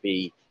allowing it to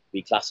be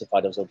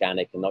classified as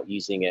organic and not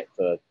using it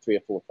for 3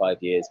 or 4 or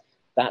 5 years,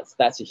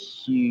 that's a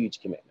huge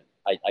commitment.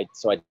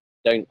 So I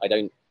don't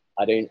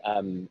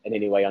in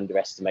any way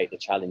underestimate the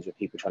challenge of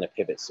people trying to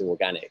pivot to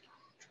organic,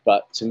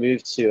 but to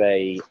move to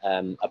a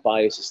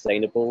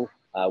biosustainable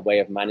way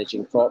of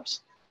managing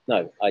crops,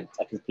 no, I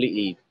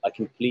completely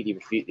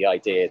refute the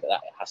idea that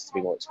it has to be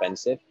more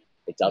expensive.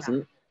 It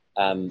doesn't.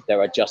 There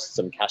are just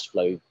some cash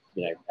flow,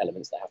 you know,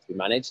 elements that have to be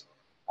managed.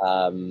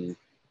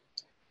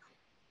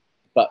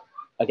 But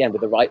again,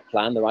 with the right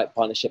plan, the right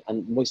partnership,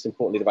 and most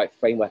importantly, the right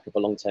framework of a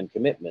long-term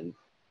commitment,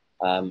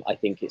 I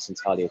think it's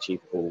entirely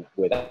achievable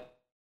without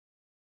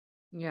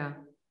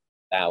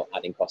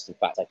adding cost. In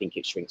fact, I think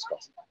it shrinks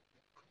cost.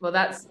 Well,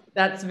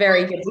 that's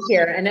very good to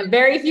hear. And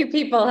very few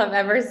people have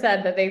ever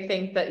said that they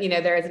think that, you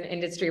know, there is an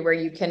industry where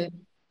you can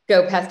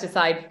go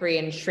pesticide free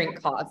and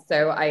shrink costs. So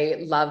I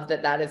love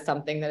that that is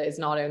something that is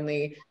not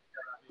only,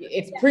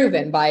 it's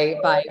proven by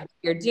what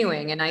you're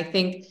doing. And I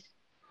think,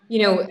 you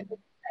know,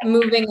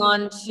 moving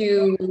on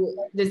to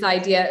this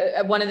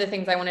idea, one of the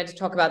things I wanted to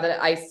talk about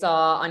that I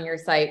saw on your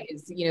site is,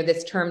 you know,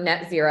 this term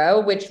net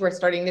zero, which we're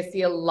starting to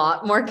see a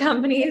lot more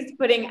companies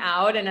putting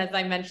out. And as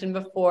I mentioned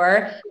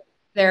before,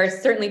 there are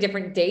certainly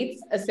different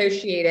dates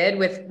associated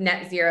with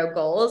net zero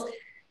goals.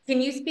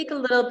 Can you speak a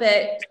little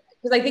bit,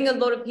 because I think a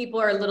lot of people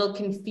are a little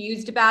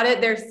confused about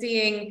it. They're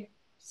seeing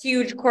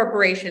huge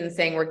corporations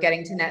saying we're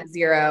getting to net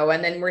zero,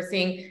 and then we're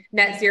seeing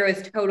net zero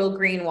is total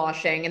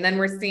greenwashing, and then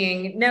we're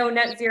seeing no,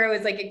 net zero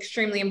is like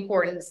extremely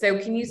important. So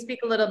can you speak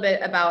a little bit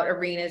about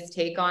Arena's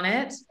take on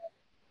it?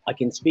 I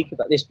can speak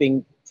about this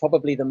being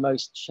probably the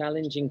most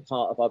challenging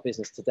part of our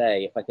business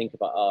today. If I think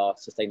about our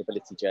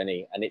sustainability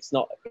journey, and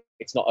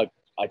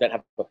I don't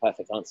have a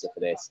perfect answer for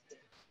this.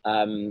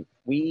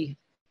 We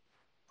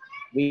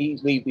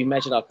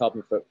measured our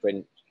carbon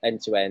footprint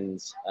end to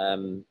end,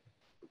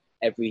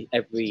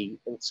 every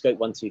scope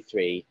 1, 2,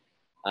 3,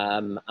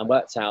 and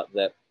worked out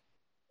that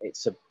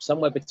it's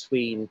somewhere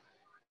between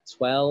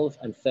 12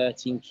 and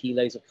 13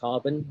 kilos of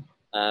carbon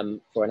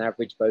for an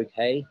average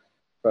bouquet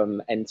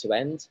from end to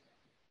end,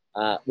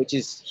 which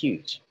is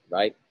huge,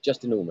 right?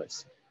 Just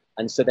enormous.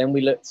 And so then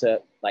we looked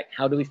at, like,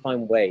 how do we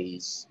find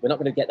ways? We're not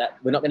going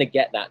to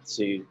get that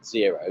to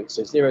zero.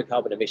 So zero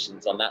carbon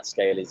emissions on that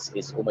scale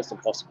is almost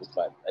impossible.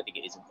 But I think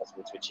it is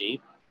impossible to achieve.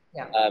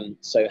 Yeah.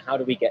 So how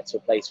do we get to a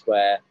place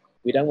where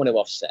we don't want to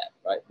offset,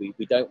 right?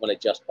 We don't want to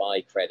just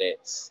buy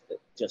credits. That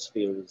just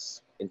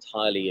feels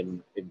entirely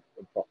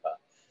improper.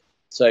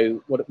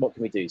 So what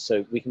can we do?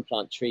 So we can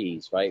plant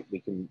trees, right?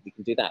 We can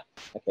do that.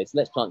 Okay, so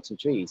let's plant some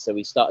trees. So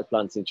we started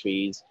planting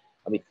trees,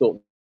 and we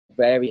thought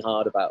very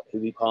hard about who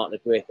we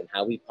partnered with and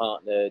how we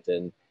partnered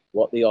and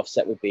what the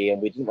offset would be. And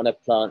we didn't want to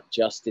plant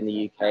just in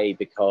the UK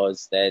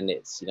because then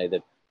it's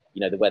the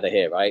weather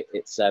here, right?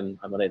 It's I'm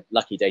on a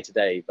lucky day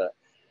today, but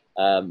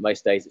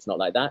most days it's not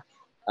like that.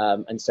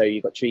 And so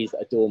you've got trees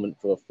that are dormant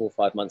for 4 or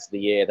 5 months of the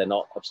year. They're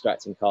not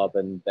abstracting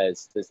carbon.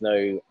 There's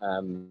no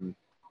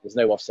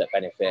offset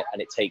benefit,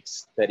 and it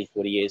takes 30,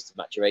 40 years to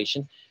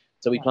maturation.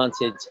 So we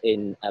planted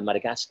in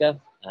Madagascar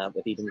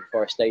with Eden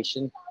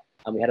Reforestation,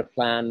 and we had a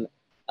plan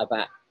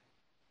about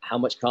how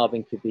much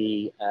carbon could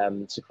be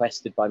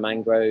sequestered by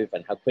mangrove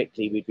and how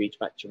quickly we'd reach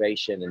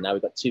maturation. And now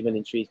we've got 2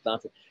 million trees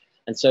planted.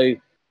 And so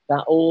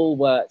that all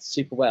worked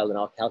super well in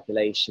our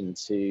calculation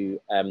to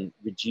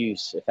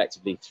reduce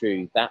effectively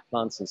through that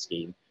planting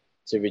scheme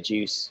to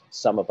reduce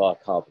some of our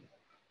carbon.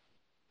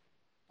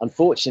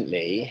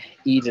 Unfortunately,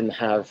 Eden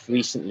have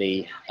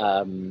recently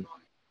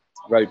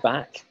rode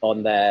back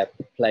on their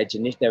pledge,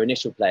 their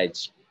initial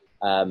pledge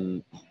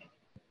on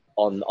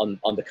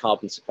the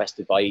carbon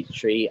sequestered by each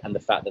tree and the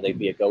fact that they'd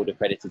be a gold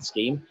accredited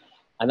scheme.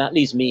 And that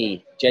leaves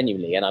me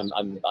genuinely, and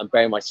I'm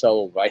bearing my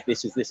soul, right?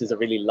 This is a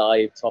really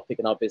live topic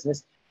in our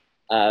business.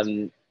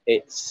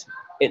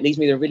 It leaves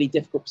me in a really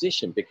difficult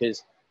position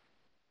because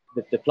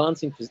the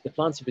planting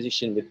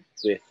position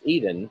with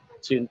Eden,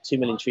 2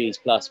 million trees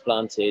plus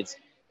planted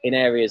in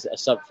areas that are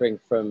suffering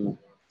from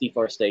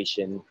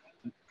deforestation,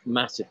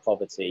 massive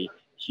poverty,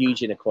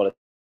 huge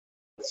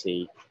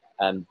inequality,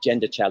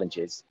 gender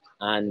challenges,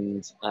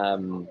 and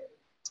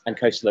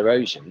coastal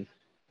erosion.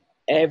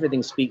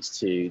 Everything speaks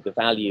to the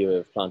value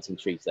of planting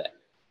trees there.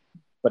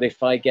 But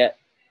if I get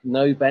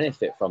no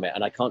benefit from it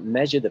and I can't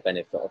measure the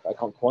benefit of it, I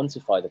can't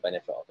quantify the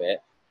benefit of it,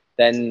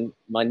 then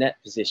my net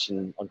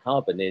position on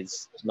carbon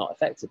is not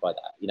affected by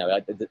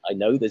that. I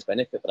know there's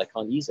benefit, but I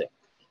can't use it.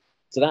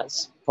 So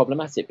that's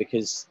problematic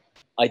because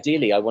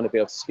ideally I want to be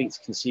able to speak to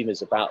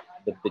consumers about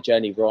the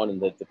journey we're on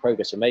and the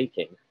progress we're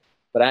making.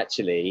 But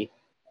actually,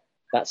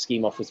 that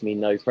scheme offers me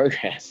no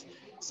progress.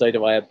 So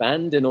do I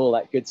abandon all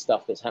that good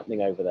stuff that's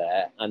happening over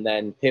there and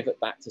then pivot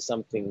back to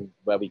something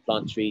where we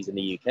plant trees in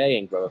the UK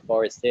and grow a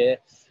forest here,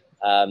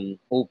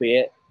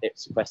 albeit it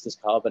sequesters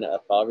carbon at a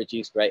far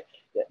reduced rate?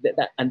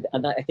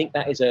 I think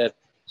that is a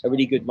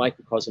really good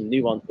microcosm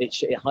nuance.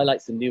 It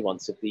highlights the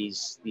nuance of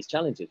these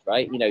challenges,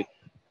 right?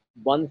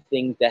 One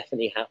thing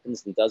definitely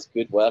happens and does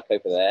good work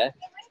over there,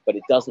 but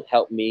it doesn't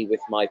help me with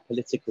my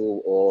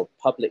political or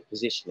public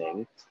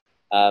positioning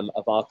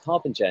of our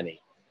carbon journey.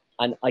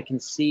 And I can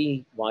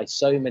see why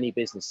so many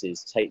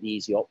businesses take the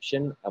easy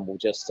option and will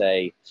just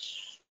say,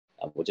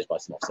 we'll just buy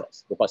some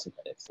offsets, we'll buy some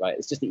credits, right?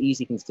 It's just the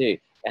easy thing to do.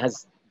 It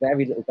has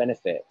very little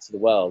benefit to the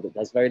world. It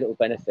has very little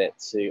benefit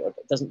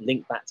it doesn't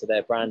link back to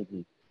their brand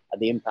and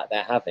the impact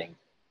they're having,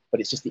 but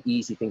it's just the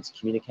easy thing to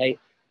communicate.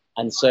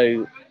 And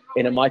so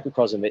in a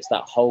microcosm, it's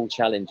that whole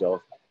challenge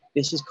of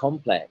this is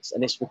complex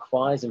and this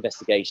requires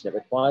investigation. It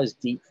requires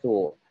deep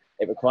thought.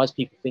 It requires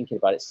people thinking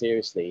about it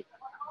seriously,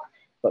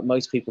 but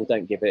most people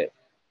don't give it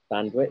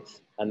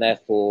bandwidth. And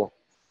therefore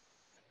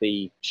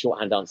the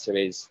shorthand answer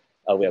is,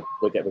 oh, we're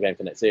going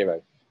for net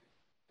zero.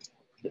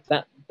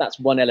 That's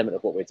one element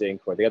of what we're doing,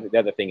 Corey. The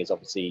other thing is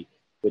obviously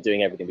we're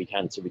doing everything we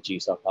can to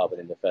reduce our carbon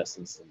in the first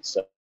instance.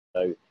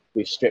 So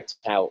we've stripped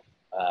out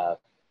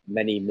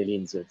many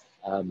millions of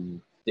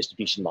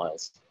distribution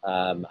miles,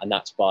 and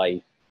that's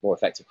by more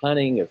effective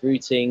planning of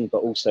routing, but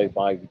also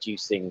by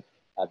reducing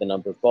the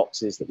number of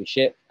boxes that we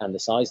ship and the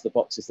size of the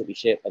boxes that we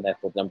ship, and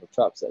therefore the number of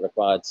trucks that are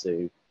required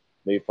to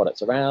move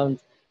products around.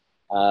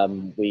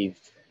 We've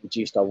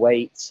reduced our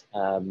weight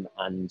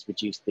and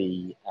reduced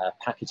the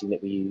packaging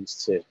that we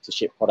use to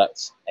ship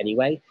products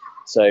anyway.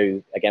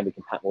 So again, we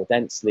can pack more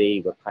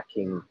densely. We're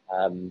packing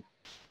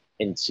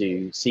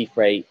into sea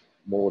freight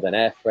more than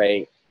air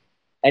freight.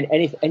 And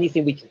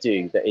anything we can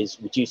do that is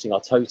reducing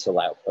our total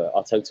output,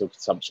 our total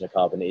consumption of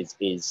carbon is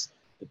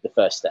the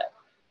first step.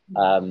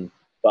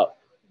 But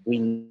we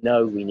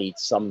know we need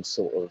some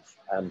sort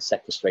of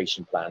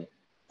sequestration plan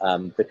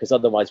because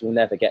otherwise we'll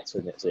never get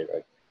to net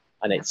zero.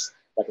 And it's,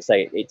 like I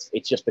say,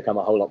 it's just become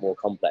a whole lot more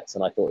complex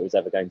than I thought it was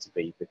ever going to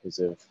be because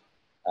of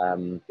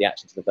the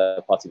actions of the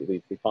third party that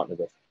we partnered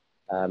with.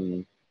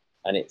 And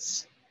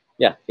it's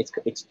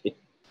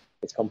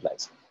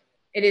complex.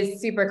 It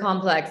is super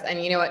complex.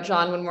 And you know what,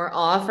 John, when we're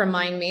off,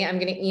 remind me, I'm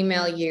going to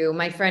email you.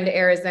 My friend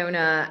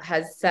Arizona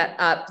has set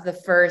up the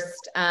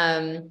first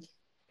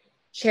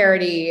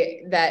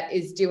charity that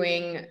is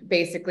doing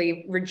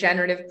basically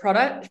regenerative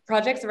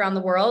projects around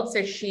the world.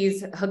 So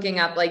she's hooking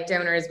up like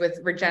donors with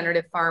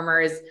regenerative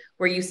farmers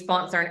where you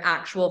sponsor an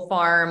actual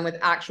farm with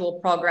actual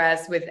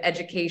progress, with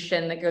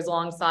education that goes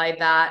alongside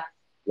that.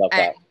 Love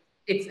that.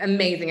 It's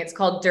amazing. It's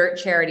called Dirt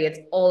Charity. It's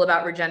all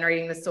about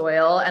regenerating the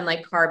soil and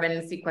like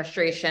carbon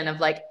sequestration of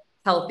like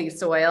healthy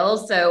soil.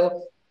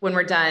 So when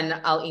we're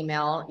done, I'll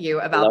email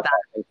you about that.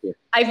 Thank you.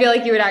 I feel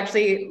like you would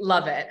actually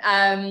love it.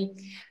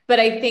 But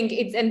I think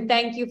and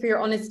thank you for your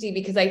honesty,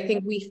 because I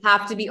think we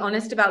have to be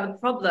honest about the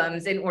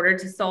problems in order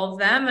to solve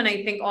them. And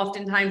I think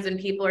oftentimes when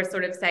people are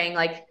sort of saying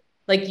like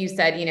you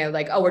said, you know,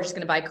 like, oh, we're just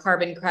going to buy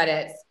carbon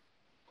credits.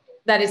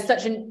 That is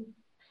such an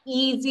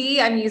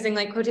easy, I'm using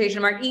like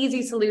quotation mark,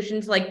 easy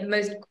solution to like the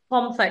most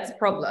complex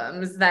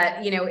problems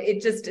that, you know,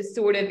 it just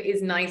sort of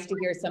is nice to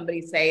hear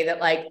somebody say that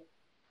like,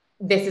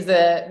 this is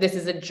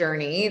a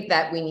journey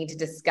that we need to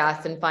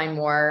discuss and find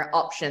more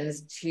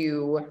options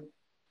to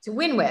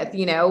win with,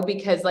 you know,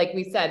 because like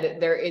we said,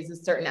 there is a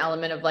certain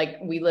element of like,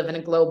 we live in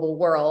a global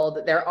world.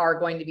 There are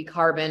going to be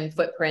carbon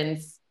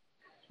footprints.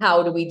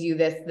 How do we do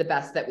this the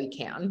best that we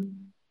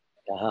can?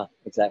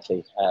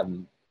 Exactly.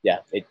 Yeah,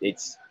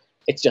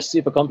 it's just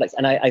super complex.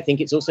 And I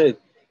think it's also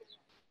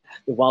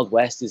the Wild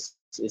West is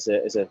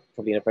a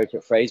probably an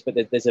appropriate phrase, but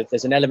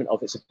there's an element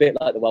of it's a bit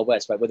like the Wild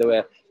West, right? Where there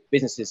were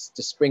businesses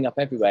just spring up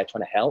everywhere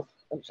trying to help.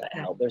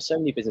 There are so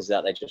many businesses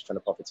out there just trying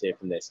to profiteer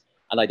from this.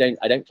 And I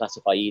don't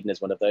classify Eden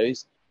as one of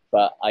those,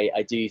 but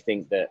I do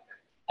think that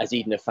as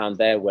Eden have found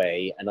their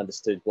way and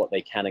understood what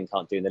they can and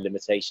can't do and the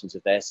limitations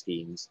of their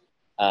schemes,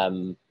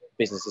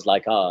 businesses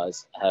like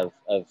ours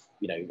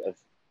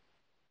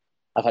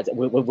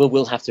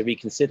we'll have to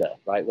reconsider,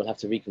 right? We'll have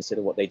to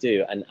reconsider what they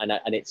do, and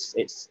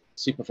it's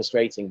super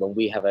frustrating when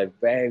we have a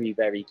very,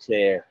 very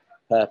clear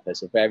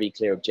purpose, a very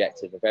clear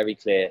objective, a very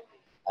clear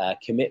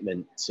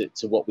commitment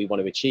to what we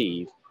want to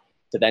achieve,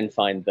 to then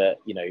find that,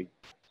 you know,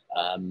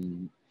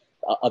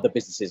 other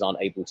businesses aren't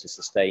able to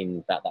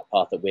sustain that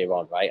path that we're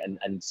on, right?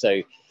 And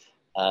so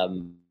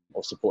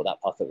or support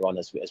that path that we're on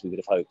as we would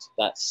have hoped.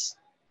 That's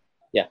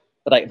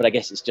But I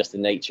guess it's just the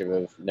nature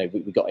of, you know,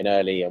 we got in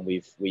early and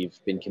we've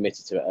been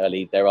committed to it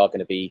early. There are going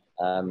to be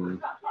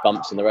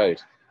bumps in the road.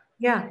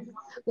 Yeah,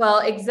 well,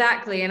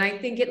 exactly. And I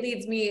think it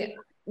leads me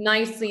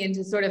nicely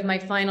into sort of my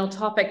final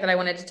topic that I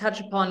wanted to touch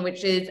upon,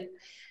 which is,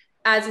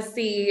 as a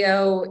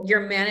CEO,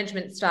 your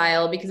management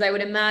style, because I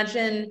would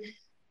imagine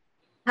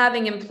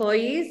having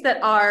employees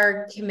that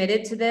are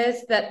committed to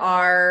this, that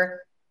are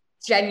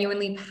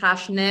genuinely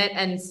passionate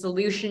and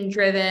solution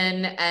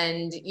driven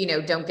and, you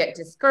know, don't get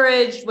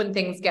discouraged when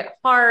things get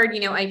hard.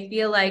 You know, I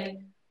feel like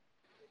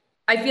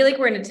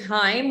we're in a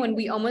time when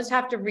we almost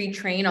have to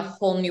retrain a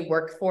whole new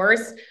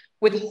workforce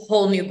with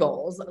whole new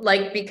goals,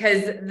 like,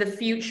 because the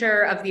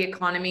future of the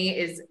economy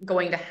is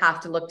going to have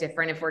to look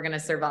different if we're going to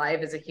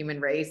survive as a human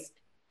race,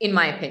 in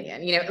my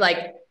opinion. You know,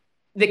 like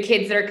the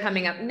kids that are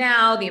coming up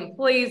now, the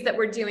employees that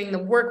we're doing, the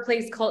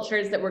workplace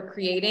cultures that we're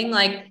creating,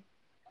 like,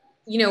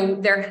 you know,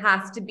 there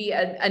has to be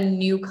a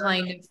new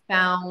kind of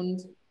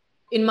found,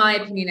 in my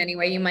opinion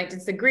anyway, you might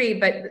disagree,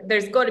 but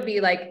there's got to be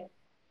like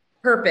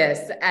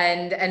purpose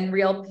and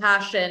real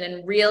passion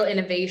and real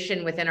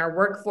innovation within our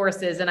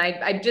workforces. And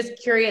I'm just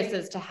curious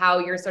as to how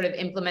you're sort of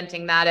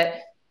implementing that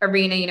at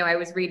Arena. You know, I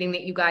was reading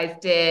that you guys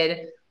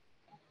did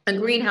a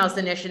greenhouse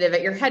initiative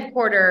at your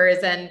headquarters,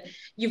 and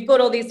you've got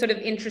all these sort of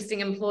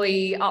interesting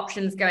employee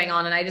options going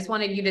on. And I just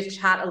wanted you to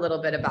chat a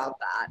little bit about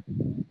that.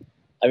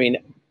 I mean,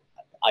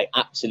 I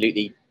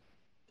absolutely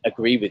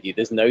agree with you.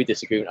 There's no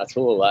disagreement at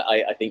all.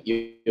 I think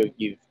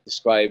you've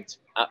described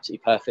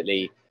absolutely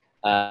perfectly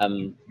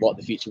what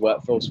the future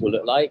workforce will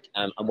look like,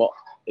 and what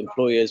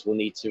employers will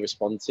need to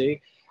respond to.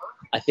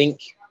 I think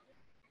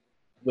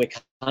we're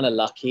kind of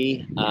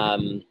lucky.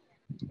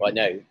 Well,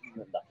 no,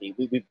 not lucky.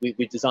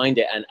 We've designed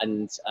it,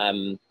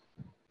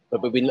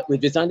 but we've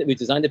designed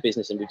a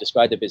business, and we've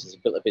described a business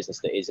and built a business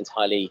that is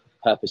entirely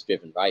purpose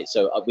driven, right?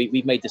 So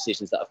we've made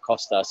decisions that have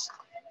cost us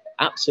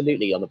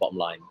absolutely on the bottom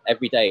line.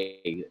 Every day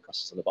it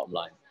costs us on the bottom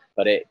line.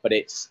 but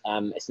it's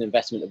an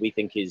investment that we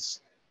think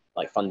is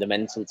like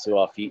fundamental to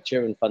our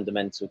future and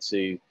fundamental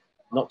to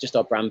not just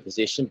our brand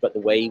position, but the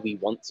way we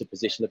want to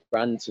position the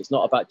brand. So it's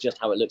not about just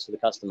how it looks for the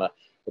customer,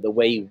 but the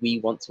way we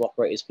want to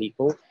operate as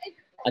people.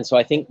 And so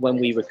I think when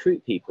we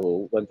recruit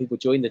people, when people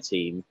join the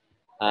team,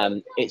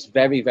 it's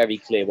very, very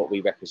clear what we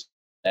represent.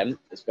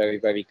 It's very,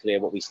 very clear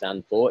what we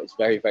stand for. It's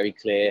very, very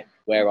clear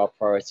where our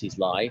priorities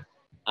lie.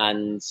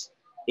 And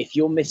if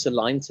you're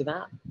misaligned to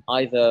that,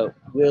 either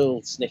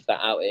we'll sniff that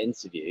out at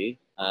interview,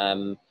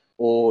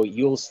 or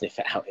you'll sniff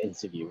it out at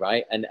interview,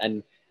 right?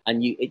 And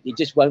it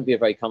just won't be a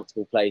very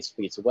comfortable place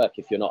for you to work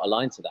if you're not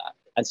aligned to that.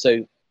 And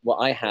so what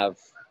I have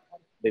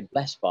been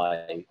blessed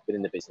by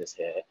within the business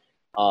here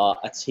are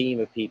a team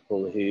of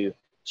people who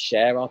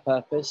share our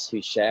purpose,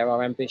 who share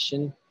our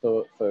ambition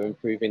for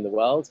improving the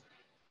world,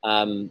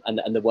 and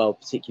the world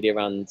particularly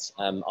around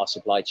our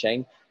supply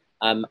chain,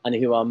 and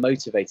who are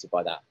motivated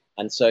by that.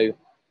 And so,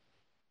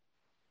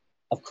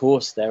 of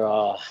course, there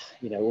are,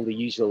 all the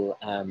usual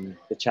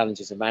the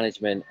challenges of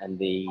management and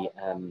the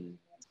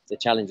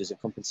challenges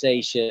of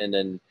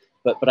compensation,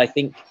 but I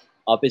think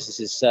our business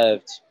is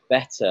served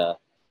better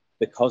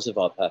because of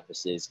our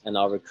purposes, and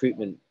our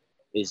recruitment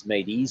is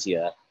made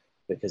easier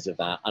because of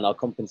that, and our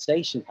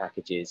compensation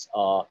packages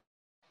are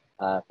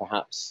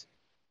perhaps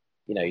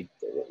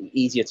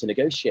easier to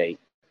negotiate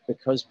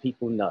because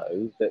people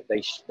know that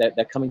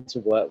they're coming to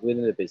work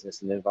within a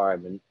business and an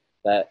environment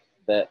that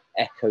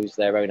echoes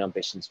their own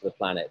ambitions for the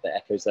planet, that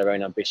echoes their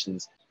own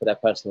ambitions for their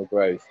personal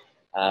growth.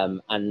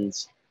 And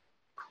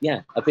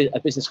yeah, a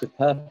business with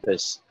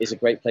purpose is a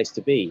great place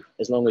to be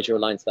as long as you're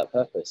aligned to that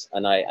purpose.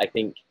 And I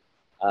think,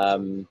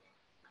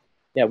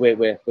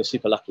 we're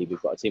super lucky.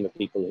 We've got a team of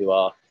people who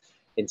are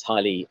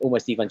entirely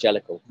almost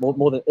evangelical,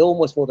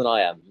 almost more than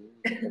I am,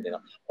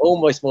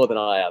 almost more than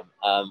I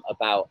am,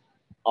 about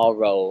our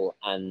role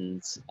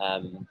and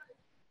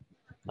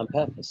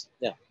purpose.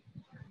 Yeah.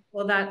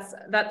 Well,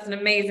 that's an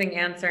amazing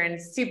answer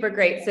and super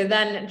great. So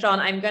then, John,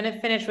 I'm going to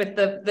finish with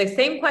the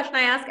same question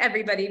I ask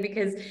everybody,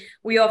 because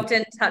we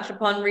often touch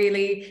upon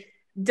really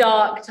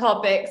dark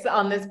topics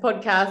on this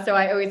podcast. So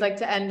I always like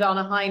to end on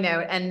a high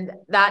note. And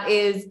that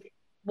is,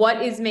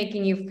 what is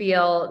making you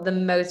feel the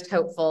most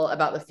hopeful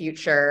about the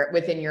future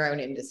within your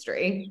own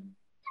industry?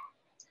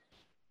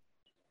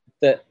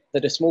 That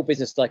a small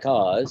business like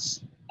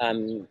ours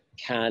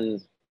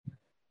can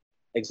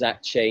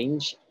exact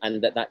change,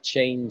 and that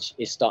change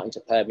is starting to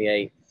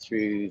permeate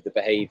through the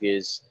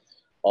behaviors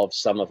of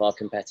some of our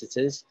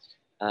competitors,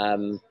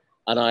 and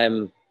I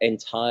am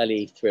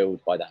entirely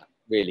thrilled by that.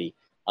 Really,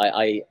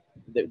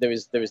 there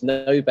is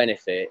no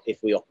benefit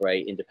if we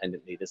operate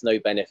independently. There's no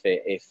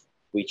benefit if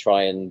we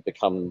try and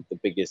become the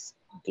biggest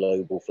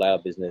global flower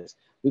business.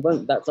 We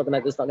won't. That's not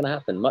going to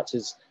happen. Much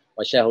as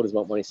my shareholders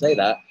won't want to say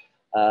that,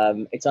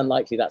 it's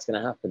unlikely that's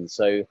going to happen.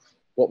 So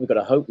what we've got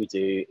to hope we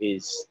do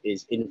is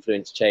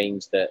influence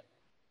change that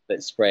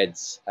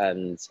spreads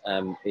and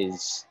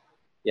is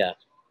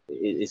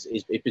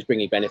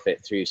bringing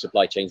benefit through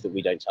supply chains that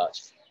we don't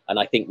touch. And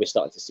I think we're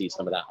starting to see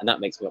some of that, and that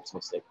makes me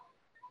optimistic.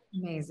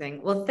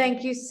 Amazing. Well,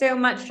 thank you so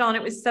much, John.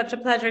 It was such a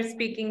pleasure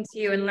speaking to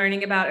you and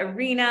learning about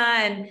Arena,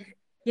 and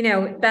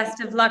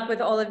best of luck with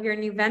all of your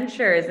new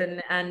ventures.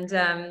 And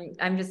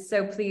I'm just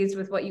so pleased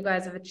with what you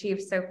guys have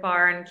achieved so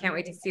far, and can't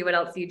wait to see what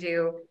else you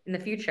do in the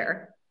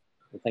future.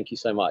 Thank you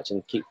so much,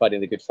 and keep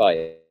fighting the good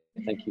fight.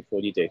 Thank you for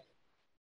all you do.